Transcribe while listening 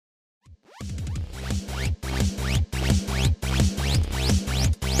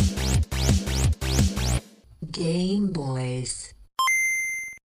Game Boys.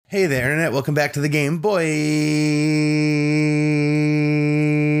 Hey there, Internet. Welcome back to the Game Boys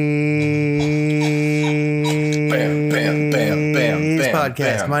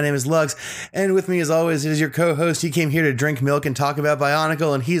podcast. My name is Lux, and with me, as always, is your co-host. He came here to drink milk and talk about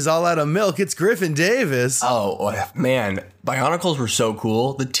Bionicle, and he's all out of milk. It's Griffin Davis. Oh, man. Bionicles were so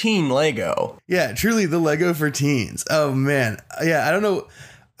cool. The teen Lego. Yeah, truly the Lego for teens. Oh, man. Yeah, I don't know.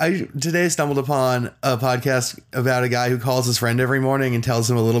 I today stumbled upon a podcast about a guy who calls his friend every morning and tells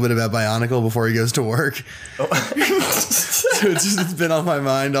him a little bit about Bionicle before he goes to work. Oh. So it's been on my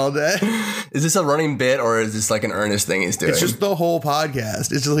mind all day. Is this a running bit or is this like an earnest thing he's doing? It's just the whole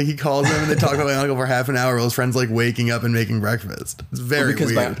podcast. It's just like he calls him and they talk about Bionicle for half an hour while his friend's like waking up and making breakfast. It's very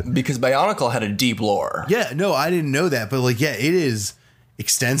weird. Because Bionicle had a deep lore. Yeah, no, I didn't know that. But like, yeah, it is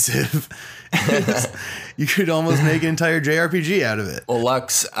extensive. You could almost make an entire JRPG out of it. Well,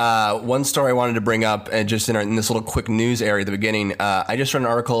 Lux, one story I wanted to bring up, and just in this little quick news area at the beginning, I just read an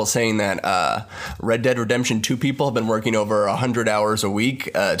article saying that Red Dead Redemption 2 people have been working over 100 hours a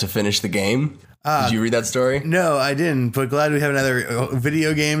week to finish the game. Did you read that story? No, I didn't, but glad we have another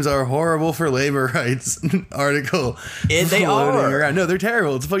video games are horrible for labor rights article. They are. Around. No, they're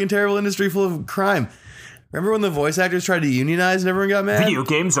terrible. It's a fucking terrible industry full of crime. Remember when the voice actors tried to unionize and everyone got mad? Video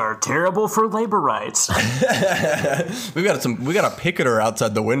games are terrible for labor rights. we got a picketer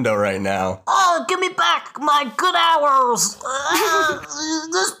outside the window right now. Oh, give me back my good hours.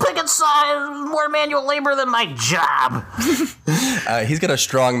 This picket sign is more manual labor than my job. He's got a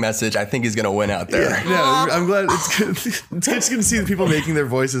strong message. I think he's going to win out there. Yeah, no, I'm glad it's good. It's just good to see the people making their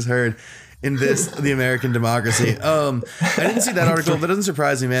voices heard in the American democracy. I didn't see that article. That doesn't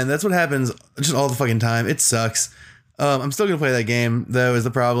surprise me, man. That's what happens just all the fucking time. It sucks. I'm still gonna play that game, though, is the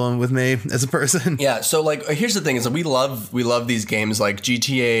problem with me as a person. Yeah, so like here's the thing is that we love these games. Like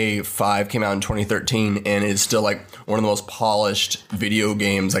GTA 5 came out in 2013 and is still like one of the most polished video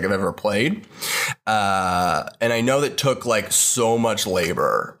games like I've ever played. And I know that took like so much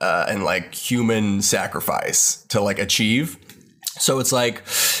labor and like human sacrifice to like achieve. So it's like,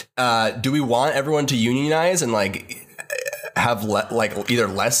 do we want everyone to unionize and like have either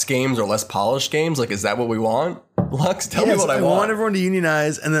less games or less polished games? Like, is that what we want? Lux, tell me what I want. I want everyone to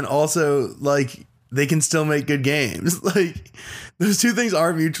unionize, and then also like they can still make good games. Like those two things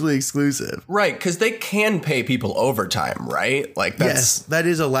are mutually exclusive, right? Because they can pay people overtime, right? Like that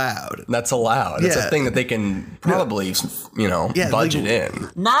is allowed. That's allowed. It's a thing that they can probably budget in.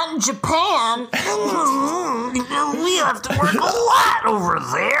 Not in Japan. We have to work a lot over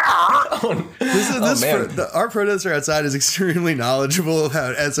there. Our protester outside is extremely knowledgeable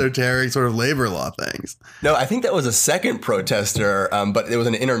about esoteric sort of labor law things. No, I think that was a second protester, but it was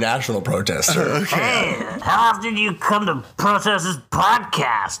an international protester. Okay. Hey, how often do you come to protest this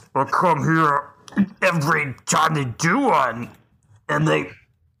podcast? I come here every time they do one, and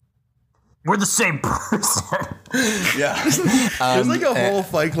we're the same person. Yeah. There's like a whole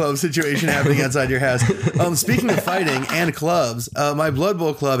Fight Club situation happening outside your house. Speaking of fighting and clubs, my Blood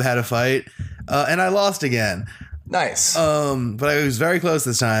Bowl club had a fight, and I lost again. Nice. But I was very close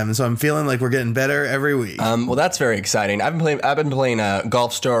this time, and so I'm feeling like we're getting better every week. Well, that's very exciting. I've been playing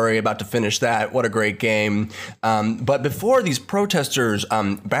Golf Story, about to finish that. What a great game. But before these protesters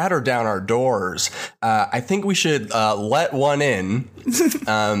batter down our doors, I think we should let one in.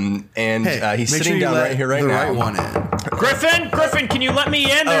 He's sitting down right here right now. Right one in. Griffin, can you let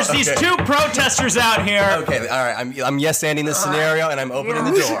me in? There's these two protesters out here. Okay, all right. I'm yes-anding this scenario, and I'm opening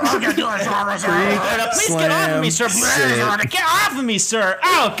the door. Please get off of me, sir. Get off of me, sir.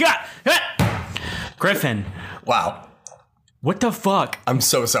 Oh, God. Griffin. Wow. What the fuck? I'm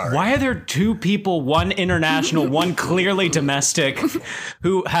so sorry. Why are there two people, one international, one clearly domestic,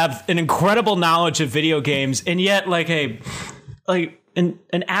 who have an incredible knowledge of video games, and yet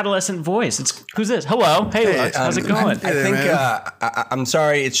an adolescent voice? Who's this? Hello, hey, Lux, how's it going? I'm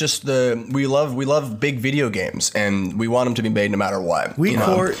sorry. It's just we love big video games, and we want them to be made no matter what.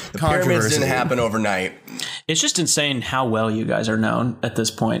 The pyramids didn't happen overnight. It's just insane how well you guys are known at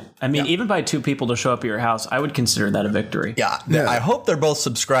this point. I mean, even by two people to show up at your house, I would consider that a victory. Yeah. I hope they're both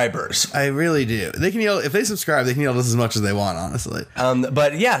subscribers. I really do. They can yell if they subscribe. They can yell just as much as they want, honestly.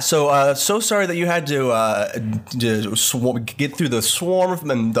 But yeah. So sorry that you had to get through the swarm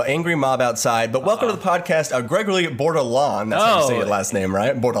and the angry mob outside. But welcome to the podcast, Gregory Bordelon. That's how you say your last name,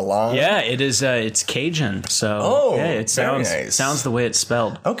 right? Bordelon. Yeah, it is. It's Cajun. So it sounds the way it's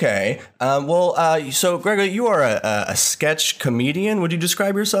spelled. Okay. So Gregory, you are a sketch comedian. Would you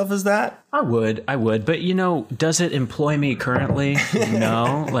describe yourself as that? I would, but does it employ me currently?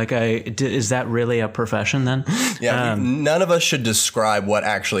 No. Is that really a profession then? Yeah, none of us should describe what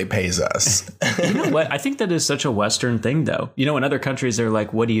actually pays us. You know what? I think that is such a Western thing, though. In other countries, they're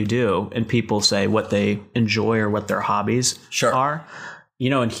like, "What do you do?" And people say what they enjoy or what their hobbies are.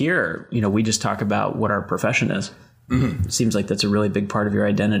 And here, we just talk about what our profession is. Mm-hmm. It seems like that's a really big part of your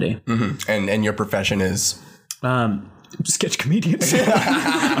identity. Mm-hmm. And your profession is? Sketch comedians.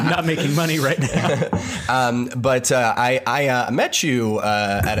 I'm not making money right now. But I met you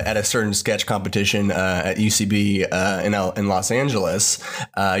at a certain sketch competition at UCB in Los Angeles.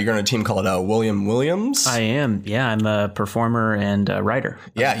 You're on a team called William Williams. I am. Yeah, I'm a performer and a writer.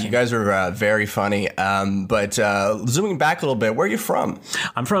 Yeah, you guys are very funny. But zooming back a little bit, where are you from?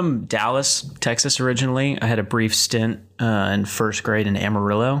 I'm from Dallas, Texas originally. I had a brief stint in first grade in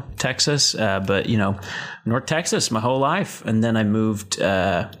Amarillo, Texas. But, North Texas my whole life. And then I moved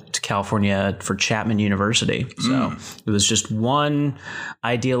to California for Chapman University. So it was just one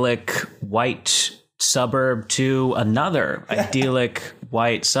idyllic white suburb to another idyllic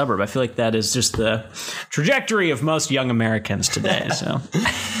white suburb. I feel like that is just the trajectory of most young Americans today. So,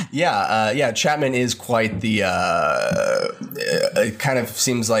 yeah. Chapman is quite the. It kind of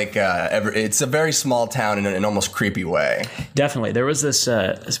seems like it's a very small town in an almost creepy way. Definitely, there was this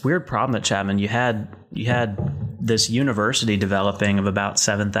weird problem at Chapman. You had this university developing of about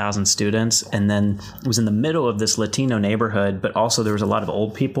 7,000 students, and then it was in the middle of this Latino neighborhood, but also there was a lot of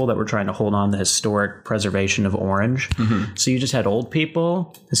old people that were trying to hold on the historic preservation of Orange. Mm-hmm. So you just had old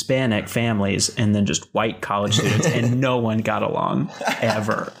people, Hispanic families, and then just white college students, and no one got along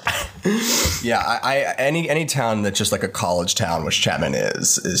ever. Yeah, any town that's just like a college town, which Chapman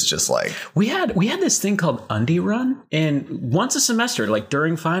is just like we had this thing called Undie Run, and once a semester, like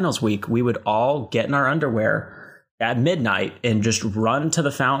during finals week, we would all get in our underwear at midnight and just run to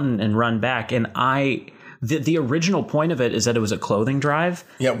the fountain and run back. And the original point of it is that it was a clothing drive.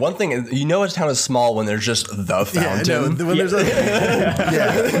 Yeah, one thing, a town is small when there's just the fountain. Yeah, when there's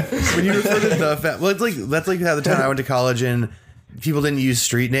when you refer to the fountain, well, that's like how the town I went to college in, people didn't use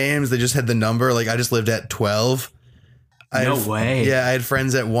street names. They just had the number. Like I just lived at 12. No way. Yeah, I had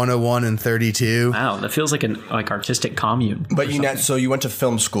friends at 101 and 32. Wow, that feels like an artistic commune. But so you went to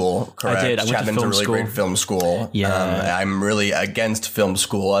film school, correct? I did. I went Chapman's to film a really school. great film school. Yeah. I'm really against film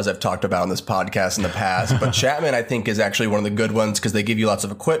school, as I've talked about on this podcast in the past. But Chapman, I think, is actually one of the good ones because they give you lots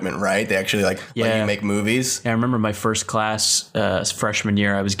of equipment, right? They actually let you make movies. Yeah, I remember my first class freshman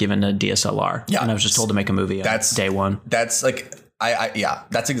year, I was given a DSLR. Yeah. And I was just told to make a movie on day one. That's like...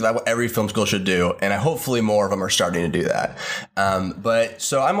 that's exactly what every film school should do, and hopefully more of them are starting to do that. But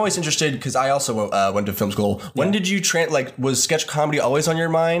so I'm always interested because I also went to film school. When did you was sketch comedy always on your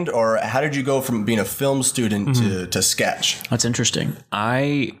mind, or how did you go from being a film student to sketch? That's interesting.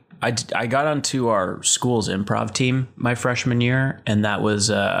 I got onto our school's improv team my freshman year, and that was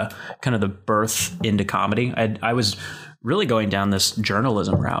kind of the birth into comedy. I was really going down this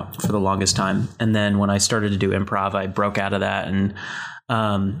journalism route for the longest time. And then when I started to do improv, I broke out of that. And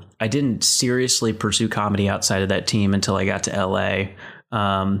I didn't seriously pursue comedy outside of that team until I got to LA.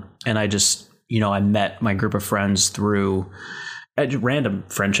 And I just, I met my group of friends through random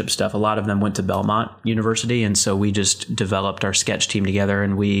friendship stuff. A lot of them went to Belmont University. And so we just developed our sketch team together,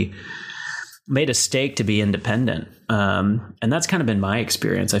 and we made a stake to be independent. And that's kind of been my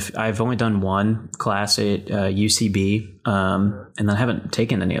experience. I've only done one class at UCB, and then I haven't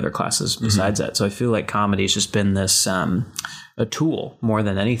taken any other classes besides that. So I feel like comedy has just been this a tool more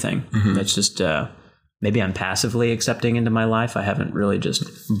than anything. It's just maybe I'm passively accepting into my life. I haven't really just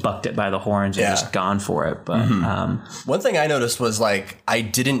bucked it by the horns and just gone for it. But one thing I noticed was I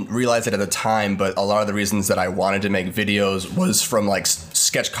didn't realize it at the time, but a lot of the reasons that I wanted to make videos was from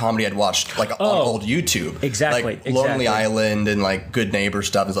sketch comedy I'd watched on old YouTube. Exactly. Lonely Island and Good Neighbor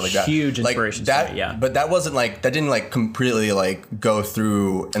stuff and stuff like that. Huge inspiration. But that wasn't that didn't completely go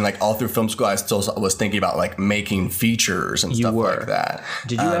through, and all through film school I still was thinking about making features and stuff like that.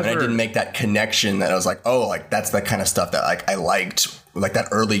 Did you ever? And I didn't make that connection that I was that's the kind of stuff that I liked, that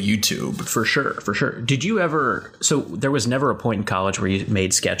early YouTube. For sure. Did you ever? So there was never a point in college where you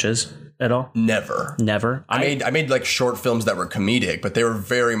made sketches at all? Never. I made short films that were comedic, but they were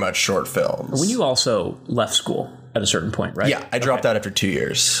very much short films. When you also left school at a certain point, right? Yeah, I dropped out after 2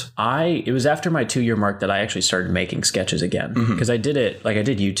 years. It was after my 2-year mark that I actually started making sketches again, because I did it I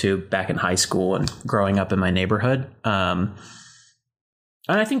did YouTube back in high school and growing up in my neighborhood.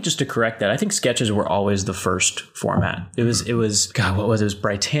 And I think just to correct that, I think sketches were always the first format. It was God, what was it? It was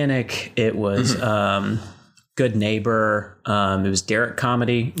Britannic. It was Good Neighbor. It was Derek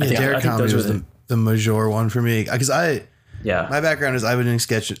Comedy. Yeah, Derek Comedy was the major one for me, because Yeah. My background is I've been doing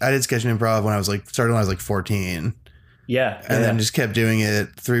sketch. I did sketch and improv when I was like 14. Yeah. And then just kept doing it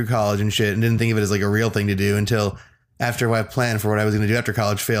through college and shit, and didn't think of it as like a real thing to do until after my plan for what I was going to do after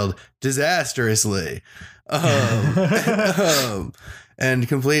college failed disastrously. And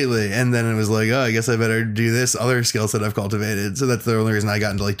completely. And then it was like, oh, I guess I better do this other skill set I've cultivated. So that's the only reason I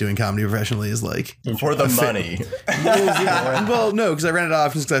got into like doing comedy professionally is like For the money. well, no, because I ran it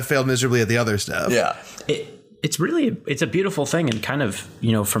off just because I failed miserably at the other stuff. Yeah. It's a beautiful thing, and kind of,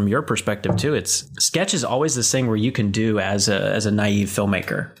 you know, from your perspective too, it's sketch is always this thing where you can do as a naive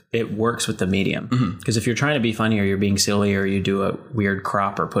filmmaker. It works with the medium, because if you're trying to be funny or you're being silly or you do a weird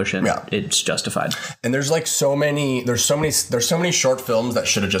crop or push in, it's justified. And there's like so many short films that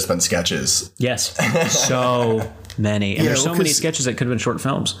should have just been sketches. Yes, so many, and there's so many sketches that could have been short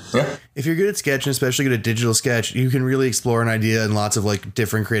films. Yeah. If you're good at sketch, and especially good at digital sketch, you can really explore an idea in lots of like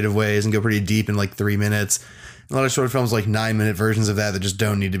different creative ways and go pretty deep in like 3 minutes. A lot of short films, like 9-minute versions of that just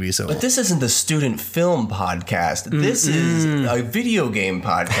don't need to be so long. But this isn't the student film podcast. This is a video game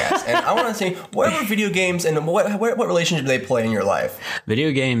podcast. And I want to say, what are video games and what relationship do they play in your life?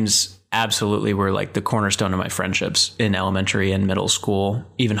 Video games absolutely were like the cornerstone of my friendships in elementary and middle school,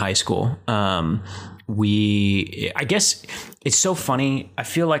 even high school. I guess it's so funny. I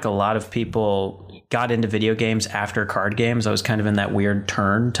feel like a lot of people got into video games after card games. I was kind of in that weird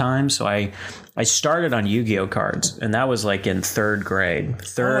turn time. So I started on Yu-Gi-Oh cards, and that was like in third grade.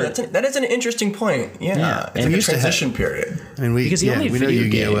 That is an interesting point. Yeah. It's like a transition period. I mean, we know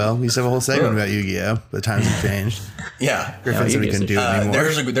Yu-Gi-Oh well. We used to have a whole segment about Yu-Gi-Oh, but times have changed. Yeah. Griffin said we couldn't do it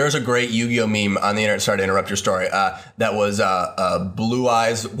anymore. There's a great Yu-Gi-Oh meme on the internet. Sorry to interrupt your story. That was Blue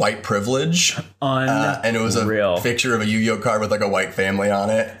Eyes White Privilege. And it was a picture of a Yu-Gi-Oh card with like a white family on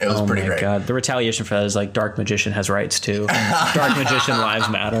it. It was pretty great. God. The retaliation for that is like Dark Magician has rights too. Dark Magician lives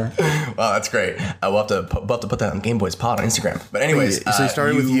matter. Wow, that's great. We'll have to put that on Game Boys Pod on Instagram. But anyways, so you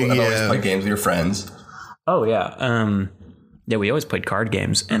started with Yu-Gi-Oh. Have always played games with your friends. Oh yeah. Yeah, we always played card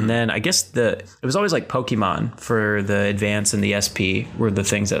games. And then I guess it was always like Pokemon for the Advance and the SP were the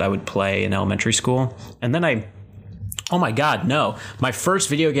things that I would play in elementary school. And then oh my God, no. My first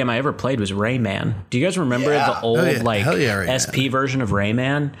video game I ever played was Rayman. Do you guys remember the old SP version of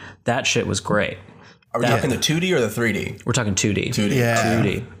Rayman? That shit was great. Are we talking the 2D or the 3D? We're talking 2D. 2D. Yeah.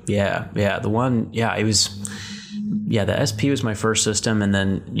 2D. Yeah. The one, it was, the SP was my first system. And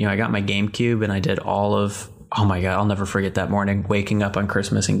then, I got my GameCube and I did oh my God, I'll never forget that morning, waking up on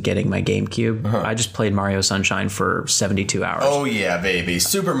Christmas and getting my GameCube. I just played Mario Sunshine for 72 hours. Oh yeah, baby.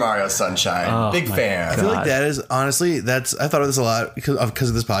 Super Mario Sunshine. Big fan. I feel like that is, honestly, I thought of this a lot because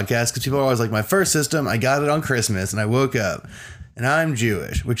of this podcast, because people are always like, my first system, I got it on Christmas and I woke up. And I'm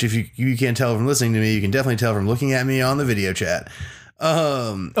Jewish, which if you can't tell from listening to me, you can definitely tell from looking at me on the video chat.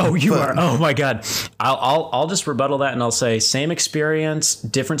 Are. Oh my God. I'll just rebuttal that and I'll say same experience,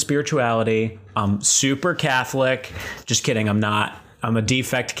 different spirituality. I'm super Catholic. Just kidding. I'm not. I'm a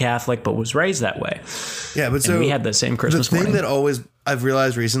defect Catholic, but was raised that way. Yeah, but so we had the same Christmas morning. The thing that I've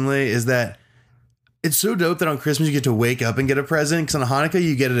realized recently is that it's so dope that on Christmas you get to wake up and get a present, because on Hanukkah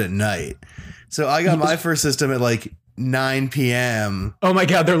you get it at night. So I got my first system at like 9 p.m. Oh my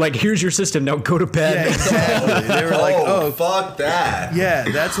God, they're like, here's your system, now go to bed. Yeah, exactly. They were like, oh, fuck that. Yeah,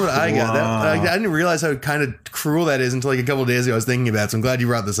 that's what I got. I didn't realize how kind of cruel that is until like a couple of days ago I was thinking about it. So I'm glad you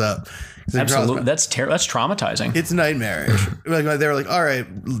brought this up. Absolutely. That's traumatizing. It's nightmarish. They were like, all right,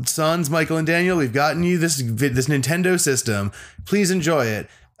 sons, Michael and Daniel, we've gotten you this Nintendo system. Please enjoy it.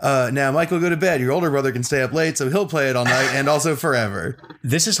 Now, Michael, go to bed. Your older brother can stay up late, so he'll play it all night and also forever.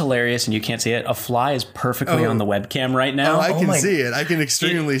 This is hilarious, and you can't see it. A fly is perfectly on the webcam right now. I can see it. I can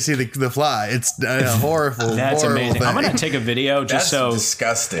extremely see the fly. It's a horrible. That's amazing. Thing. I'm gonna take a video just That's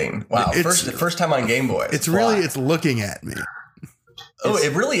disgusting. Wow, first time on Game Boy. It's it's looking at me.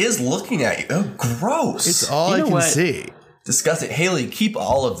 It really is looking at you. Oh, gross. It's all I can see. Disgusting. Haley, keep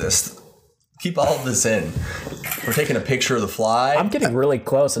all of this. Keep all of this in. We're taking a picture of the fly. I'm getting really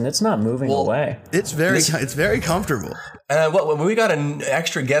close, and it's not moving away. It's very comfortable. We got an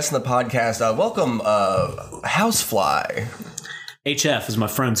extra guest in the podcast. Welcome, Housefly. HF, as my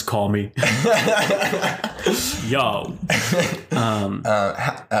friends call me. Yo.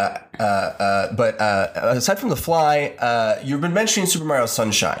 But aside from the fly, you've been mentioning Super Mario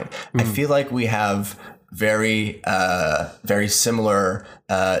Sunshine. I feel like we have very similar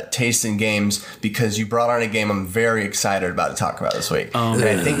taste in games, because you brought on a game I'm very excited about to talk about this week. And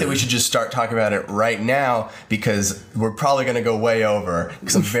I think that we should just start talking about it right now, because we're probably going to go way over,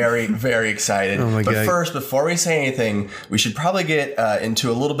 because I'm very, very excited. But first, before we say anything, we should probably get into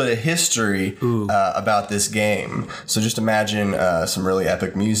a little bit of history about this game. So just imagine some really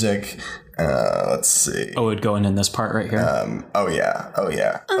epic music. Let's see. Oh, it'd go in this part right here. Oh yeah.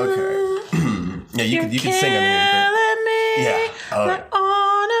 Okay. Yeah, you could sing underneath it. Yeah.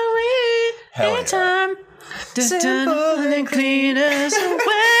 Hell yeah. Simple and clean as a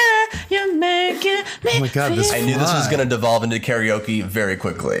way you make it. Oh my God, this I knew this was fly. going to devolve into karaoke very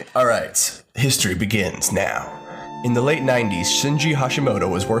quickly. All right, history begins now. In the late 90s, Shinji Hashimoto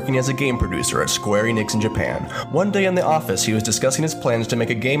was working as a game producer at Square Enix in Japan. One day in the office, he was discussing his plans to make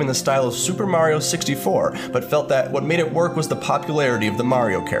a game in the style of Super Mario 64, but felt that what made it work was the popularity of the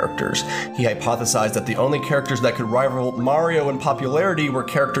Mario characters. He hypothesized that the only characters that could rival Mario in popularity were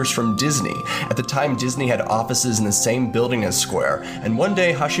characters from Disney. At the time, Disney had offices in the same building as Square, and one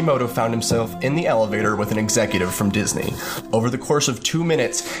day Hashimoto found himself in the elevator with an executive from Disney. Over the course of 2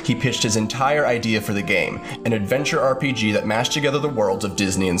 minutes, he pitched his entire idea for the game, an adventure RPG that mashed together the worlds of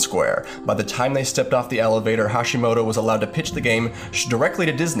Disney and Square. By the time they stepped off the elevator, Hashimoto was allowed to pitch the game directly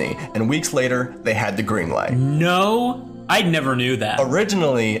to Disney, and weeks later, they had the green light. No, I never knew that.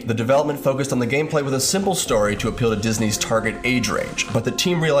 Originally, the development focused on the gameplay with a simple story to appeal to Disney's target age range, but the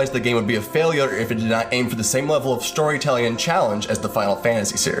team realized the game would be a failure if it did not aim for the same level of storytelling and challenge as the Final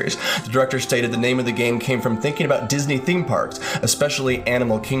Fantasy series. The director stated the name of the game came from thinking about Disney theme parks, especially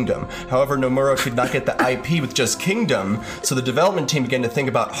Animal Kingdom. However, Nomura could not get the IP with just Kingdom, so the development team began to think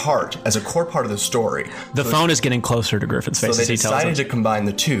about heart as a core part of the story. The phone is getting closer to Griffin's face So as they he tells decided us. to combine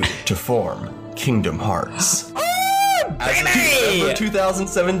the two to form Kingdom Hearts. As of December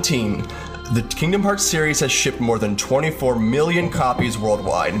 2017, the Kingdom Hearts series has shipped more than 24 million copies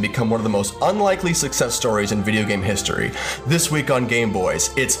worldwide and become one of the most unlikely success stories in video game history. This week on Game Boys,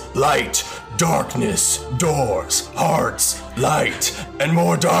 it's light, darkness, doors, hearts, light, and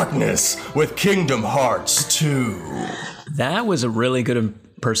more darkness with Kingdom Hearts 2. That was a really good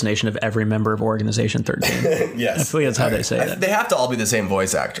impersonation of every member of Organization 13. Yes. I feel like that's how they say it. They have to all be the same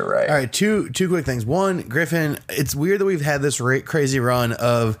voice actor, right? All right, two quick things. One, Griffin, it's weird that we've had this crazy run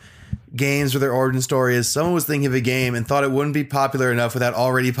of games where their origin story is someone was thinking of a game and thought it wouldn't be popular enough without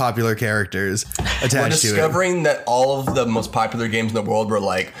already popular characters attached We're to it. discovering that all of the most popular games in the world were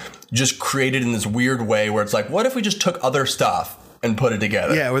like just created in this weird way where it's like, what if we just took other stuff and put it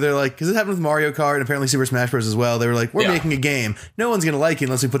together? Yeah, where they're like, because it happened with Mario Kart and apparently Super Smash Bros. As well. They were like, we're Yeah. making a game. No one's going to like it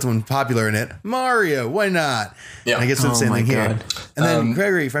unless we put someone popular in it. Mario, why not? Yeah. And I guess it's the same my thing here. God. And then,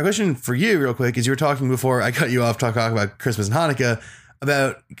 Gregory, my question for you real quick is you were talking before I cut you off talking about Christmas and Hanukkah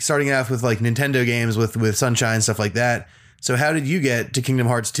about starting off with like Nintendo games with Sunshine, stuff like that. So how did you get to Kingdom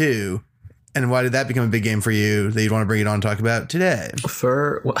Hearts 2? And why did that become a big game for you that you'd want to bring it on and talk about today?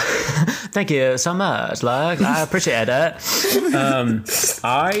 Thank you so much, Lug. I appreciate it.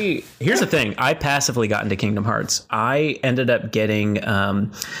 Here's the thing. I passively got into Kingdom Hearts. I ended up getting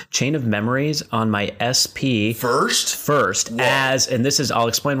Chain of Memories on my SP first and this is, I'll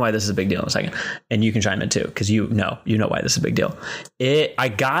explain why this is a big deal in a second. And you can chime in too, because you know why this is a big deal. I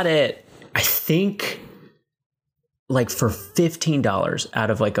got it, I think, like for $15 out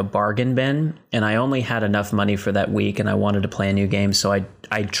of like a bargain bin, and I only had enough money for that week and I wanted to play a new game, so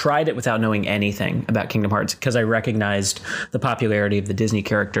I tried it without knowing anything about Kingdom Hearts because I recognized the popularity of the Disney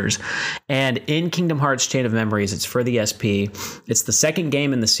characters. And in Kingdom Hearts Chain of Memories, it's for the SP. It's the second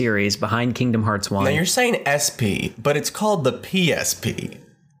game in the series behind Kingdom Hearts 1. Now you're saying SP, but it's called the PSP.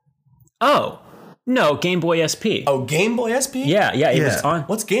 Oh, no, Game Boy SP. Oh, Game Boy SP? Yeah, it was on.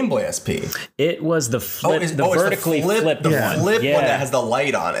 What's Game Boy SP? It was the flip, it's vertically flipped the one. flip Yeah. one that has the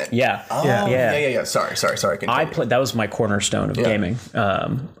light on it. Yeah. Oh, Yeah. yeah. Sorry. I played. That was my cornerstone of gaming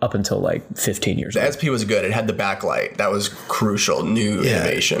up until like 15 years The old. SP was good. It had the backlight. That was crucial. New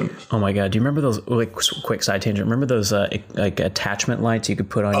innovation. Oh my god! Do you remember those? Like, quick side tangent. Remember those like attachment lights you could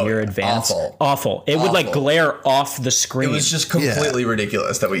put on your advance? Awful. It would like glare off the screen. It was just completely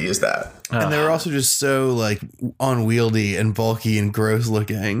ridiculous that we used that. And they were also just so like unwieldy and bulky and gross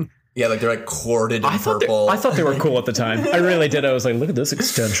looking. Yeah, like they're like corded and I purple. thought they were cool at the time. I really did. I was like, look at this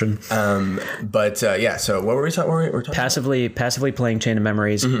extension. But yeah. So what were we talking? We're talking Passively playing Chain of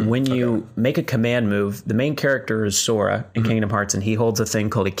Memories. When you make a command move, the main character is Sora in Kingdom Hearts, and he holds a thing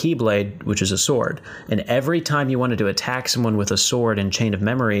called a Keyblade, which is a sword. And every time you wanted to attack someone with a sword in Chain of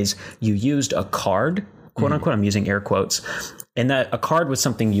Memories, you used a card, quote unquote. I'm using air quotes. And that a card was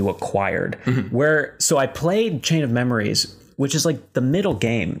something you acquired. So I played Chain of Memories, which is like the middle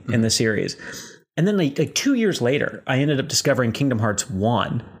game in the series. And then like 2 years later, I ended up discovering Kingdom Hearts 1.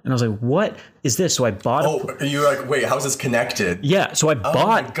 And I was like, what is this? So I bought you're like, wait, how's this connected? Yeah, so I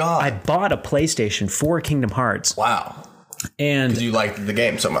bought God. I bought a PlayStation for Kingdom Hearts. Wow. And You liked the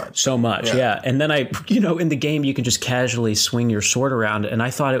game so much. so much, yeah. And then in the game, you can just casually swing your sword around, and I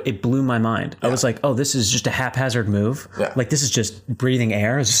thought it blew my mind. I was like, oh, this is just a haphazard move. Yeah. Like, this is just breathing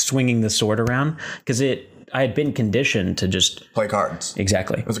air, just swinging the sword around, because I had been conditioned to just Play cards.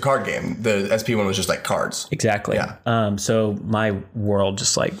 exactly. It was a card game. The SP one was just like cards. Exactly. Yeah. So my world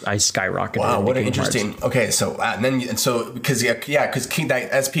just I skyrocketed. Wow, into what an Kingdom Hearts. interesting. Okay, so because that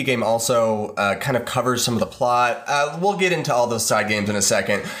SP game also kind of covers some of the plot. We'll get into all those side games in a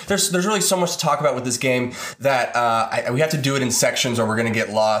second. There's really so much to talk about with this game that we have to do it in sections, or we're gonna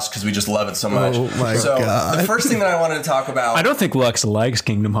get lost because we just love it so much. Oh my God. The first thing that I wanted to talk about. I don't think Lux likes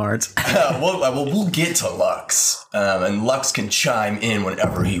Kingdom Hearts. We'll get to Lux, and Lux can chime in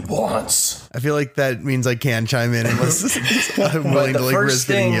whenever he wants. I feel like that means I can chime in unless I'm willing to risk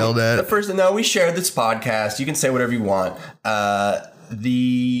getting yelled at. No, we share this podcast. You can say whatever you want.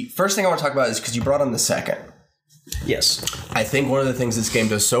 The first thing I want to talk about is because you brought on the second. Yes. I think one of the things this game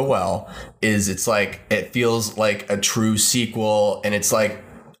does so well is it feels like a true sequel, and it's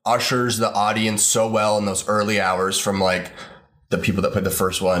ushers the audience so well in those early hours from the people that played the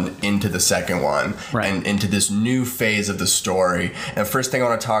first one into the second one, right, and into this new phase of the story. And the first thing I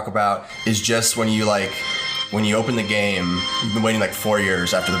want to talk about is just when you open the game, you've been waiting 4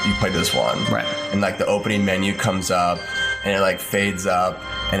 years after you played this one, right, and the opening menu comes up and it fades up,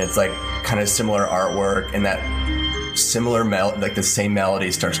 and it's kind of similar artwork, and that similar the same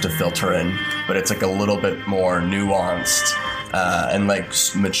melody starts to filter in, but it's a little bit more nuanced and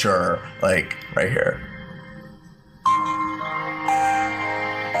mature, right here.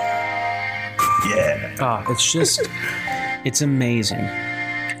 Yeah. Oh, it's amazing.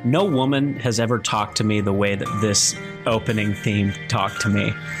 No woman has ever talked to me the way that this opening theme talked to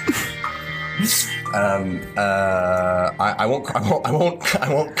me. I won't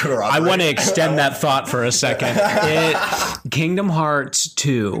corroborate. I want to extend that thought for a second. Kingdom Hearts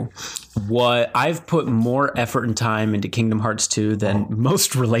 2. I've put more effort and time into Kingdom Hearts 2 than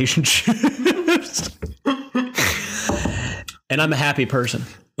most relationships. And I'm a happy person.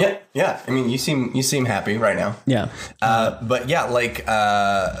 Yeah. I mean, you seem happy right now. Yeah. But yeah,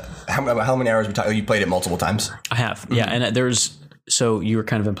 how many hours we talk? You played it multiple times. I have. Yeah, and so you were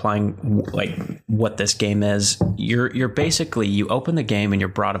kind of implying what this game is. You're basically, you open the game and you're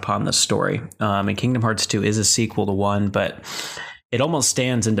brought upon the story. And Kingdom Hearts 2 is a sequel to 1, but it almost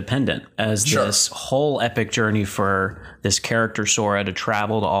stands independent as this whole epic journey for this character Sora to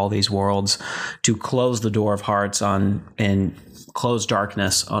travel to all these worlds, to close the door of hearts on and close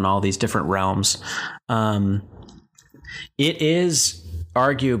darkness on all these different realms. It is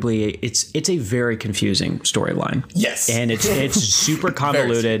arguably it's a very confusing storyline. Yes. And it's super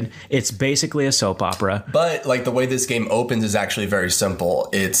convoluted. It's basically a soap opera. But the way this game opens is actually very simple.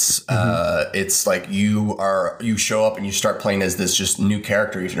 It's you show up and you start playing as this just new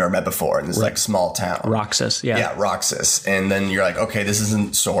character you've never met before in this small town. Roxas, yeah. Yeah, Roxas. And then you're okay, this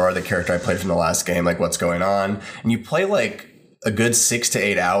isn't Sora, the character I played from the last game, what's going on? And you play a good 6 to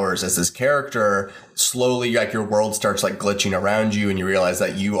 8 hours as this character. Slowly, your world starts glitching around you, and you realize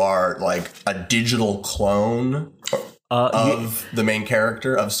that you are a digital clone of the main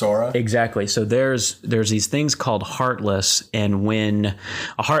character of Sora. Exactly. So there's these things called Heartless, and when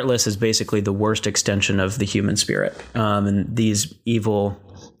a Heartless is basically the worst extension of the human spirit, and these evil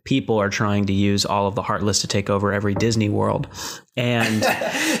people are trying to use all of the Heartless to take over every Disney world. And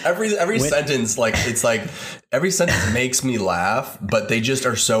every sentence, every sentence makes me laugh, but they just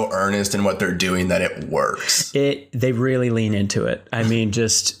are so earnest in what they're doing that it works. They really lean into it. I mean,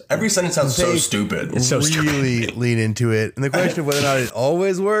 just every sentence sounds so stupid. It's so really stupid. Lean into it. And the question of whether or not it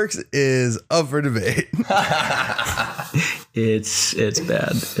always works is up for debate. It's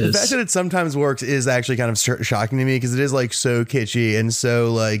bad. The fact that it sometimes works is actually kind of shocking to me, because it is so kitschy and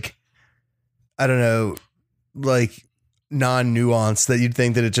so I don't know, non-nuanced, that you'd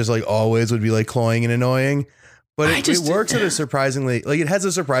think that it just always would be cloying and annoying. But it works at a surprisingly, it has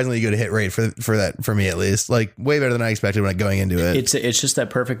a surprisingly good hit rate for that, for me at least, way better than I expected when going into it. It's just that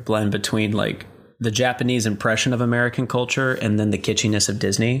perfect blend between the Japanese impression of American culture and then the kitschiness of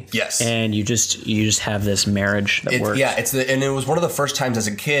Disney. Yes. And you just have this marriage that works. Yeah, and it was one of the first times as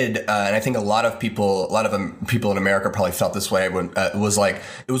a kid, and I think a lot of people in America probably felt this way when it was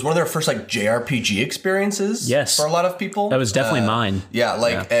it was one of their first JRPG experiences. Yes. For a lot of people. That was definitely mine. Yeah,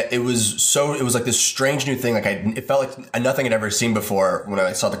 it was this strange new thing. It felt like nothing I'd ever seen before when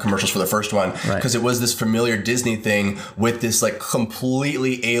I saw the commercials for the first one, because it was this familiar Disney thing with this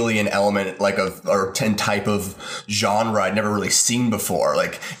completely alien element of or type of genre I'd never really seen before.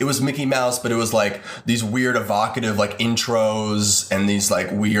 Like it was Mickey Mouse, but it was like these weird evocative like intros and these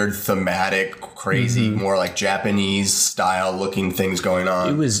like weird thematic, crazy, more like Japanese style looking things going on.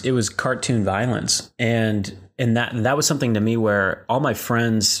 It was cartoon violence, and that was something to me where all my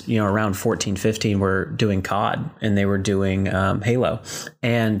friends, around 14, 15 were doing COD and they were doing Halo.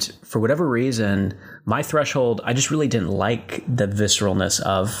 And for whatever reason, my threshold, I just really didn't like the visceralness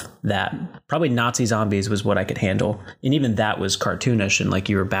of that. Probably Nazi zombies was what I could handle. And even that was cartoonish and like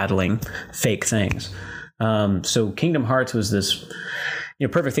you were battling fake things. So Kingdom Hearts was this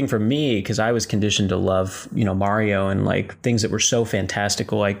perfect thing for me because I was conditioned to love, Mario and like things that were so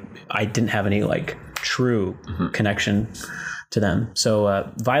fantastical. Like I didn't have any like true connection to them.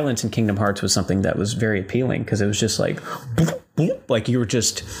 So violence in Kingdom Hearts was something that was very appealing because it was just like, like you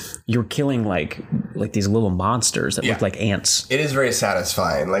were killing like these little monsters that looked like ants. It is very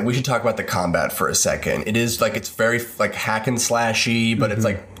satisfying. Like we should talk about the combat for a second. It is like, it's very like hack and slashy, but it's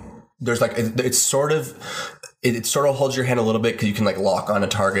like, there's like, it sort of holds your hand a little bit because you can like lock onto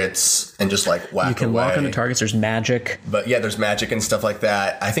targets and just like whack away. You can lock onto targets. There's magic. But yeah, there's magic and stuff like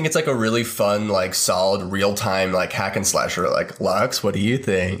that. I think it's like a really fun, like solid real time, like hack and slasher. Like Lux, what do you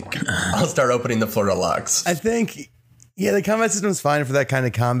think? I'll start opening the floor to Lux. I think, the combat system is fine for that kind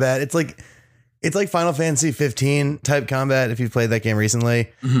of combat. It's like Final Fantasy 15 type combat. If you've played that game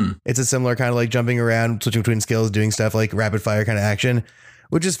recently, it's a similar kind of like jumping around, switching between skills, doing stuff like rapid fire kind of action.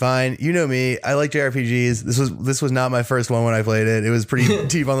 Which is fine. You know me. I like JRPGs. This was not my first one when I played it. It was pretty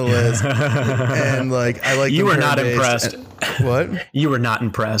deep on the list. And like I like. You were not impressed. What? You were not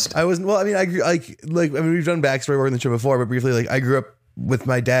impressed. I was. Well, I mean, we've done backstory work on the show before, but briefly, like I grew up with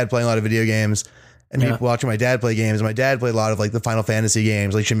my dad playing a lot of video games and me watching my dad play games. My dad played a lot of like the Final Fantasy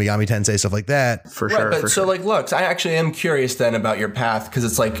games, like Shin Megami Tensei, stuff like that. For sure. But so like, Lux, I actually am curious then about your path because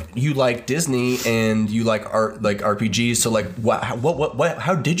it's like you like Disney and you like art, like RPGs. So like, what?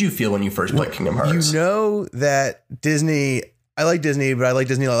 How did you feel when you first played Kingdom Hearts? You know that Disney. I like Disney, but I like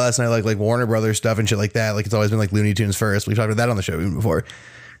Disney a lot less, and I like Warner Brothers stuff and shit like that. Like it's always been like Looney Tunes first. We've talked about that on the show even before.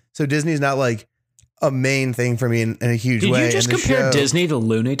 So Disney's not like a main thing for me in a huge way. Did you just compare Disney to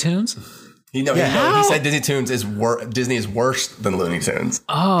Looney Tunes? He said Disney is worse than Looney Tunes.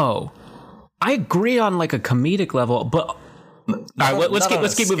 Oh, I agree on like a comedic level, but all right,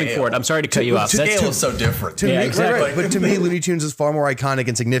 let's keep moving forward. I'm sorry to cut you off. Scale is so different. To me, exactly. Right. But to me, Looney Tunes is far more iconic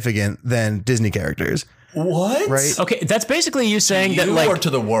and significant than Disney characters. What? Right. Okay, that's basically you saying that You like or to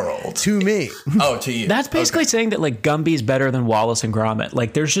the world. To me. Oh, to you. that's basically saying that like Gumby's better than Wallace and Gromit.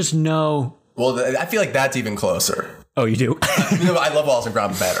 Like there's just no. Well, I feel like that's even closer. Oh, you do? I love Wallace and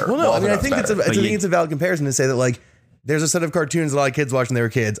Gromit better. Well, no, I mean, I think better. it's a valid comparison to say that like there's a set of cartoons that a lot of kids watched when they were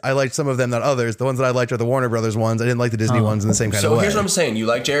kids. I liked some of them, not others. The ones that I liked are the Warner Brothers ones. I didn't like the Disney ones in the same kind of way. So here's what I'm saying. You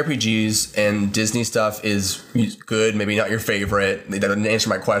like JRPGs and Disney stuff is good, maybe not your favorite. That didn't answer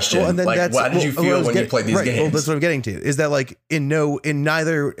my question. Well, and then like, how did you feel when you played these games? Well, that's what I'm getting to. Is that like in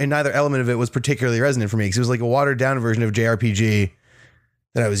neither element of it was particularly resonant for me because it was like a watered down version of JRPG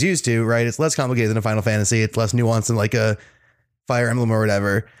that I was used to, right? It's less complicated than a Final Fantasy. It's less nuanced than like a Fire Emblem or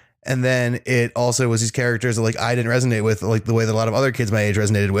whatever. And then it also was these characters that like I didn't resonate with like the way that a lot of other kids my age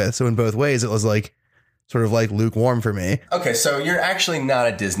resonated with. So in both ways, it was like sort of like lukewarm for me. Okay, so you're actually not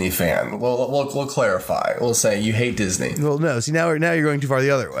a Disney fan. We'll clarify. We'll say you hate Disney. Well, no. See, now you're going too far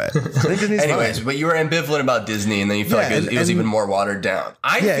the other way. I think Disney's Anyways, fine. but you were ambivalent about Disney, and then you feel like it was even more watered down.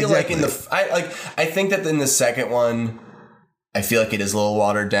 I feel exactly. like I think that in the second one, I feel like it is a little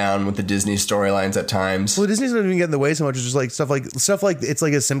watered down with the Disney storylines at times. Well, Disney's not even getting in the way so much. It's just like stuff like it's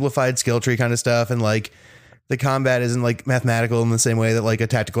like a simplified skill tree kind of stuff, and like the combat isn't like mathematical in the same way that like a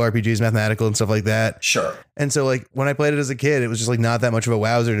tactical RPG is mathematical and stuff like that. Sure. And so like when I played it as a kid, it was just like not that much of a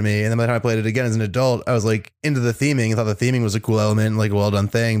wowzer to me. And then by the time I played it again as an adult, I was like into the theming and thought the theming was a cool element and like a well done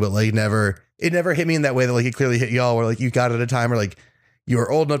thing, but like it never hit me in that way that like it clearly hit y'all, where like you got it at a time where like you were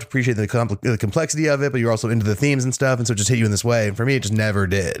old enough to appreciate the complexity of it, but you're also into the themes and stuff. And so it just hit you in this way. And for me, it just never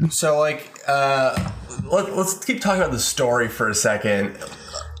did. So like, let's keep talking about the story for a second.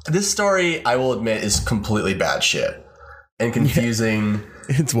 This story, I will admit, is completely bad shit and confusing.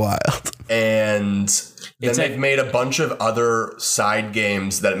 It's wild. And then they've made a bunch of other side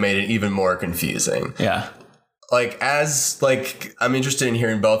games that made it even more confusing. Yeah. Like, I'm interested in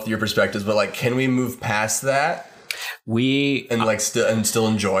hearing both of your perspectives, but like, can we move past that? Still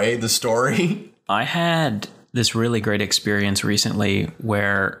enjoy the story? I had this really great experience recently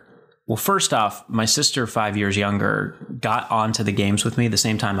where, well, first off, my sister, 5 years younger, got onto the games with me the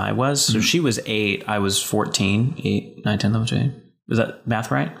same time I was. So she was 8, I was 14, 8, 9, 10, 11, 12. Is that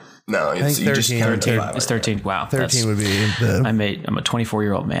math right? No, think you just 13. counted 13. 5. It's 13. Wow. 13 would be the. I'm a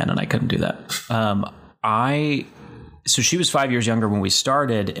 24-year-old man, and I couldn't do that. So she was 5 years younger when we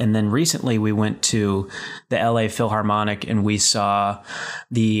started, and then recently we went to the LA Philharmonic and we saw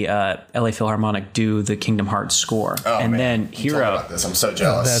the LA Philharmonic do the Kingdom Hearts score. Oh, and man. then Tell me Hero, about this. I'm so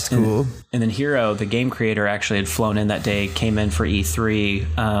jealous. That's cool. and then Hero, the game creator, actually had flown in that day, came in for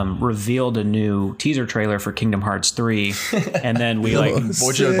E3, revealed a new teaser trailer for Kingdom Hearts 3, and then we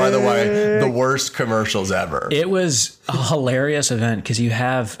Which is, by the way, the worst commercials ever. It was a hilarious event because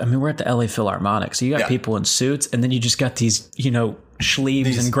we're at the LA Philharmonic, so you got people in suits, and then you just got these,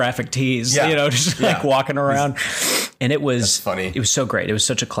 sleeves and graphic tees, just walking around. And it was funny. It was so great. It was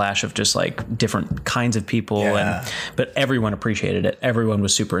such a clash of just like different kinds of people, but everyone appreciated it. Everyone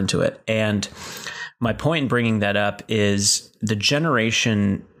was super into it. And my point in bringing that up is the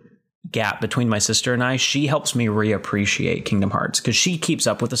generation gap between my sister and I. She helps me reappreciate Kingdom Hearts because she keeps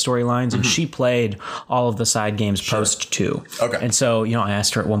up with the storylines and she played all of the side games post 2. Okay. And so, I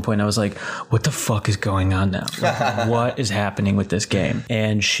asked her at one point, I was like, what the fuck is going on now? Like, what is happening with this game?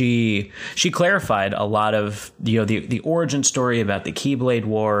 And she clarified a lot of, the origin story about the Keyblade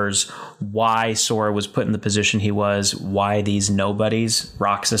Wars, why Sora was put in the position he was, why these nobodies,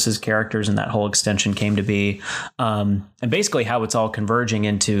 Roxas's characters and that whole extension came to be, and basically how it's all converging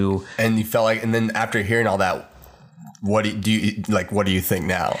into. And you felt like, and then after hearing all that, what do you think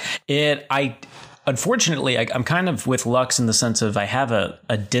now? Unfortunately, I'm kind of with Lux in the sense of I have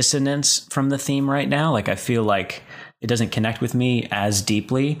a dissonance from the theme right now. Like I feel like it doesn't connect with me as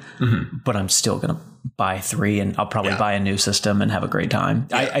deeply, but I'm still going to buy 3 and I'll probably buy a new system and have a great time.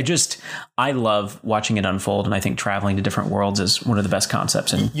 Yeah. I love watching it unfold, and I think traveling to different worlds is one of the best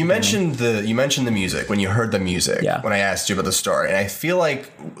concepts. And you mentioned the music when you heard the music when I asked you about the story, and I feel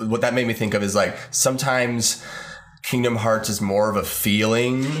like what that made me think of is like sometimes Kingdom Hearts is more of a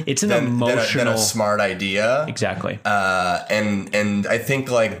feeling. It's an emotional than a smart idea. Exactly. And I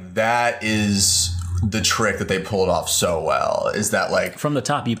think like that is the trick that they pulled off so well, is that like from the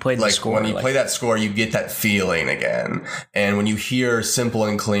top you played the score. When you play that score, you get that feeling again. And when you hear Simple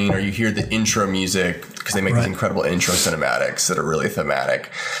and Clean, or you hear the intro music, because they make these incredible intro cinematics that are really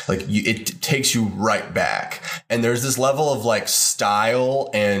thematic, like it takes you right back. And there's this level of like style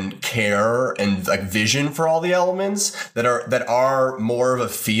and care and like vision for all the elements that are more of a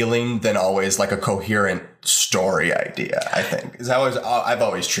feeling than always like a coherent story idea, I think, is how I've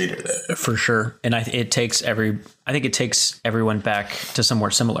always treated it. For sure. And I think it takes everyone back to somewhere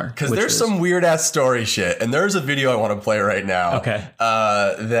similar. Because there's some weird ass story shit, and there's a video I want to play right now. Okay.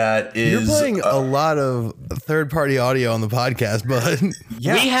 That is. You're playing a lot of third-party audio on the podcast, but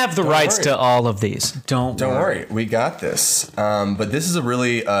we have the rights to all of these. Don't worry. We got this. But this is a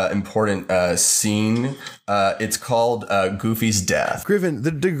really important scene. It's called Goofy's Death. Griffin, the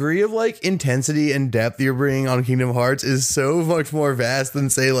degree of like intensity and depth you're bringing on Kingdom Hearts is so much more vast than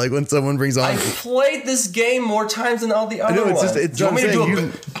say like when someone brings on. I played this game more times than all the other ones. Do you want me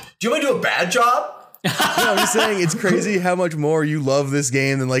to do a bad job? No, I'm just saying it's crazy how much more you love this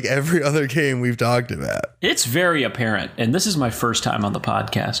game than like every other game we've talked about. It's very apparent, and this is my first time on the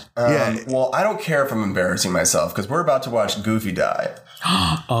podcast. Well, I don't care if I'm embarrassing myself because we're about to watch Goofy die.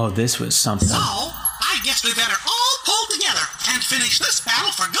 Oh, this was something. So, I guess we better all pull together and finish this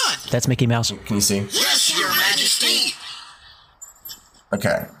battle for good. That's Mickey Mouse. Can you see? Yes, Your Majesty.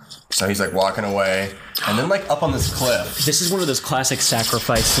 Okay. So he's like walking away, and then like up on this cliff. This is one of those classic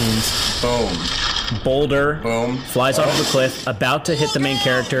sacrifice scenes. Boom. Boulder. Boom. Flies off the cliff, about to hit the main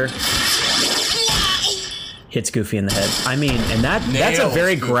character. Hits Goofy in the head. I mean, and that's a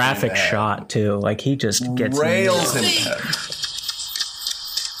very graphic shot too. Like he just gets rails in the head.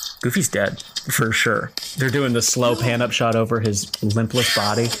 Goofy's dead for sure. They're doing the slow pan up shot over his limpless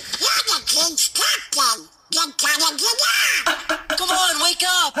body. Come on, wake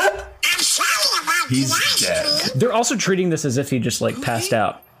up! I'm sorry about He's dead. They're also treating this as if he just like passed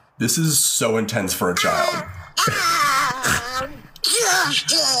out. This is so intense for a child.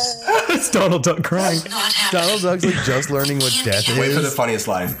 It's Donald Duck crying. Donald Duck's like just learning what death is. Wait for the funniest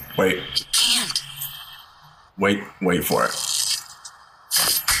line. Wait. Wait for it.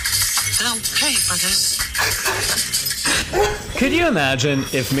 They'll pay for this. Could you imagine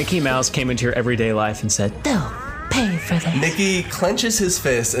if Mickey Mouse came into your everyday life and said, "They'll pay for this"? Mickey clenches his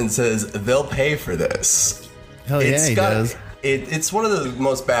fist and says, "They'll pay for this." Hell yeah, he does. It's one of the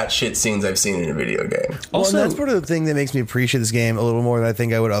most batshit scenes I've seen in a video game. Also, and that's part of the thing that makes me appreciate this game a little more than I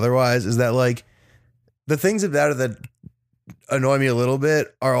think I would otherwise, is that like the things about it that annoy me a little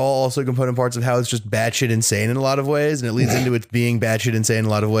bit are all also component parts of how it's just batshit insane in a lot of ways, and it leads into it being batshit insane in a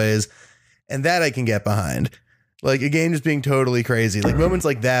lot of ways, and that I can get behind. Like a game just being totally crazy. Like moments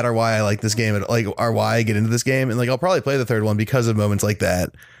like that are why I like this game. Like are why I get into this game. And like I'll probably play the third one because of moments like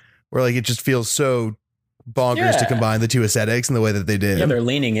that, where like it just feels so bonkers to combine the two aesthetics in the way that they did. Yeah, they're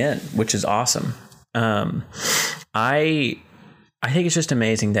leaning in, which is awesome. I think it's just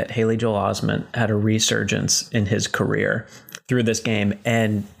amazing that Haley Joel Osment had a resurgence in his career through this game,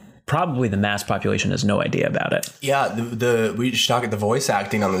 and probably the mass population has no idea about it. Yeah, we should talk at the voice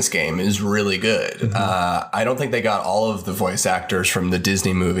acting on this game is really good. Mm-hmm. I don't think they got all of the voice actors from the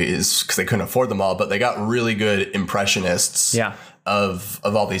Disney movies because they couldn't afford them all, but they got really good impressionists. Yeah. Of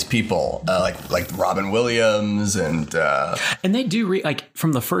all these people, like Robin Williams and they do like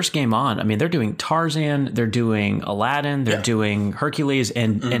from the first game on. I mean, they're doing Tarzan, they're doing Aladdin, they're doing Hercules,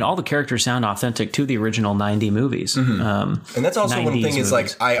 and all the characters sound authentic to the original 90 movies. And that's also one thing movies. is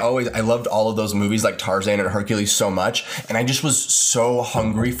like I loved all of those movies like Tarzan and Hercules so much, and I just was so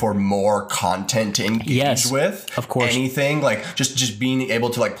hungry for more content to engage with. Of course, anything like just being able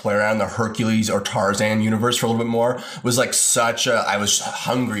to like play around the Hercules or Tarzan universe for a little bit more was like such a I was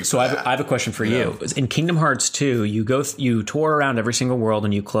hungry. So I have a question for you. In Kingdom Hearts 2, you tour around every single world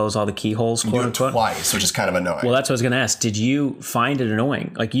and you close all the keyholes. You do it twice, which is kind of annoying. Well, that's what I was going to ask. Did you find it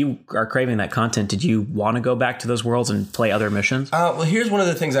annoying? Like you are craving that content. Did you want to go back to those worlds and play other missions? Well, here's one of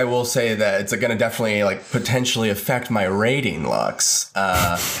the things I will say that it's going to definitely like potentially affect my rating, Lux.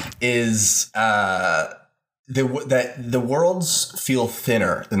 The worlds feel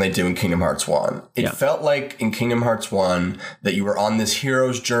thinner than they do in Kingdom Hearts 1. It felt like in Kingdom Hearts 1 that you were on this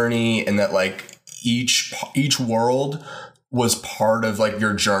hero's journey and that like each world was part of like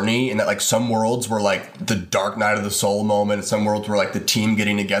your journey, and that like some worlds were like the Dark Night of the Soul moment and some worlds were like the team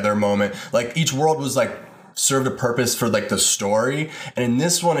getting together moment. Like each world was like served a purpose for like the story. And in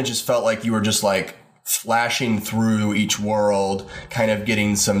this one, it just felt like you were just like flashing through each world, kind of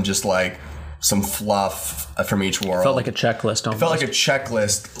getting some just like some fluff from each world. Felt like a checklist. Almost. It felt like a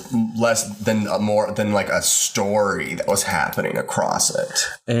checklist, less than more than like a story that was happening across it.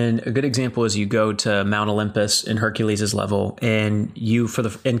 And a good example is you go to Mount Olympus in Hercules' level, and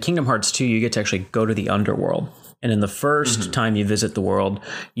in Kingdom Hearts 2, you get to actually go to the underworld. And in the first time you visit the world,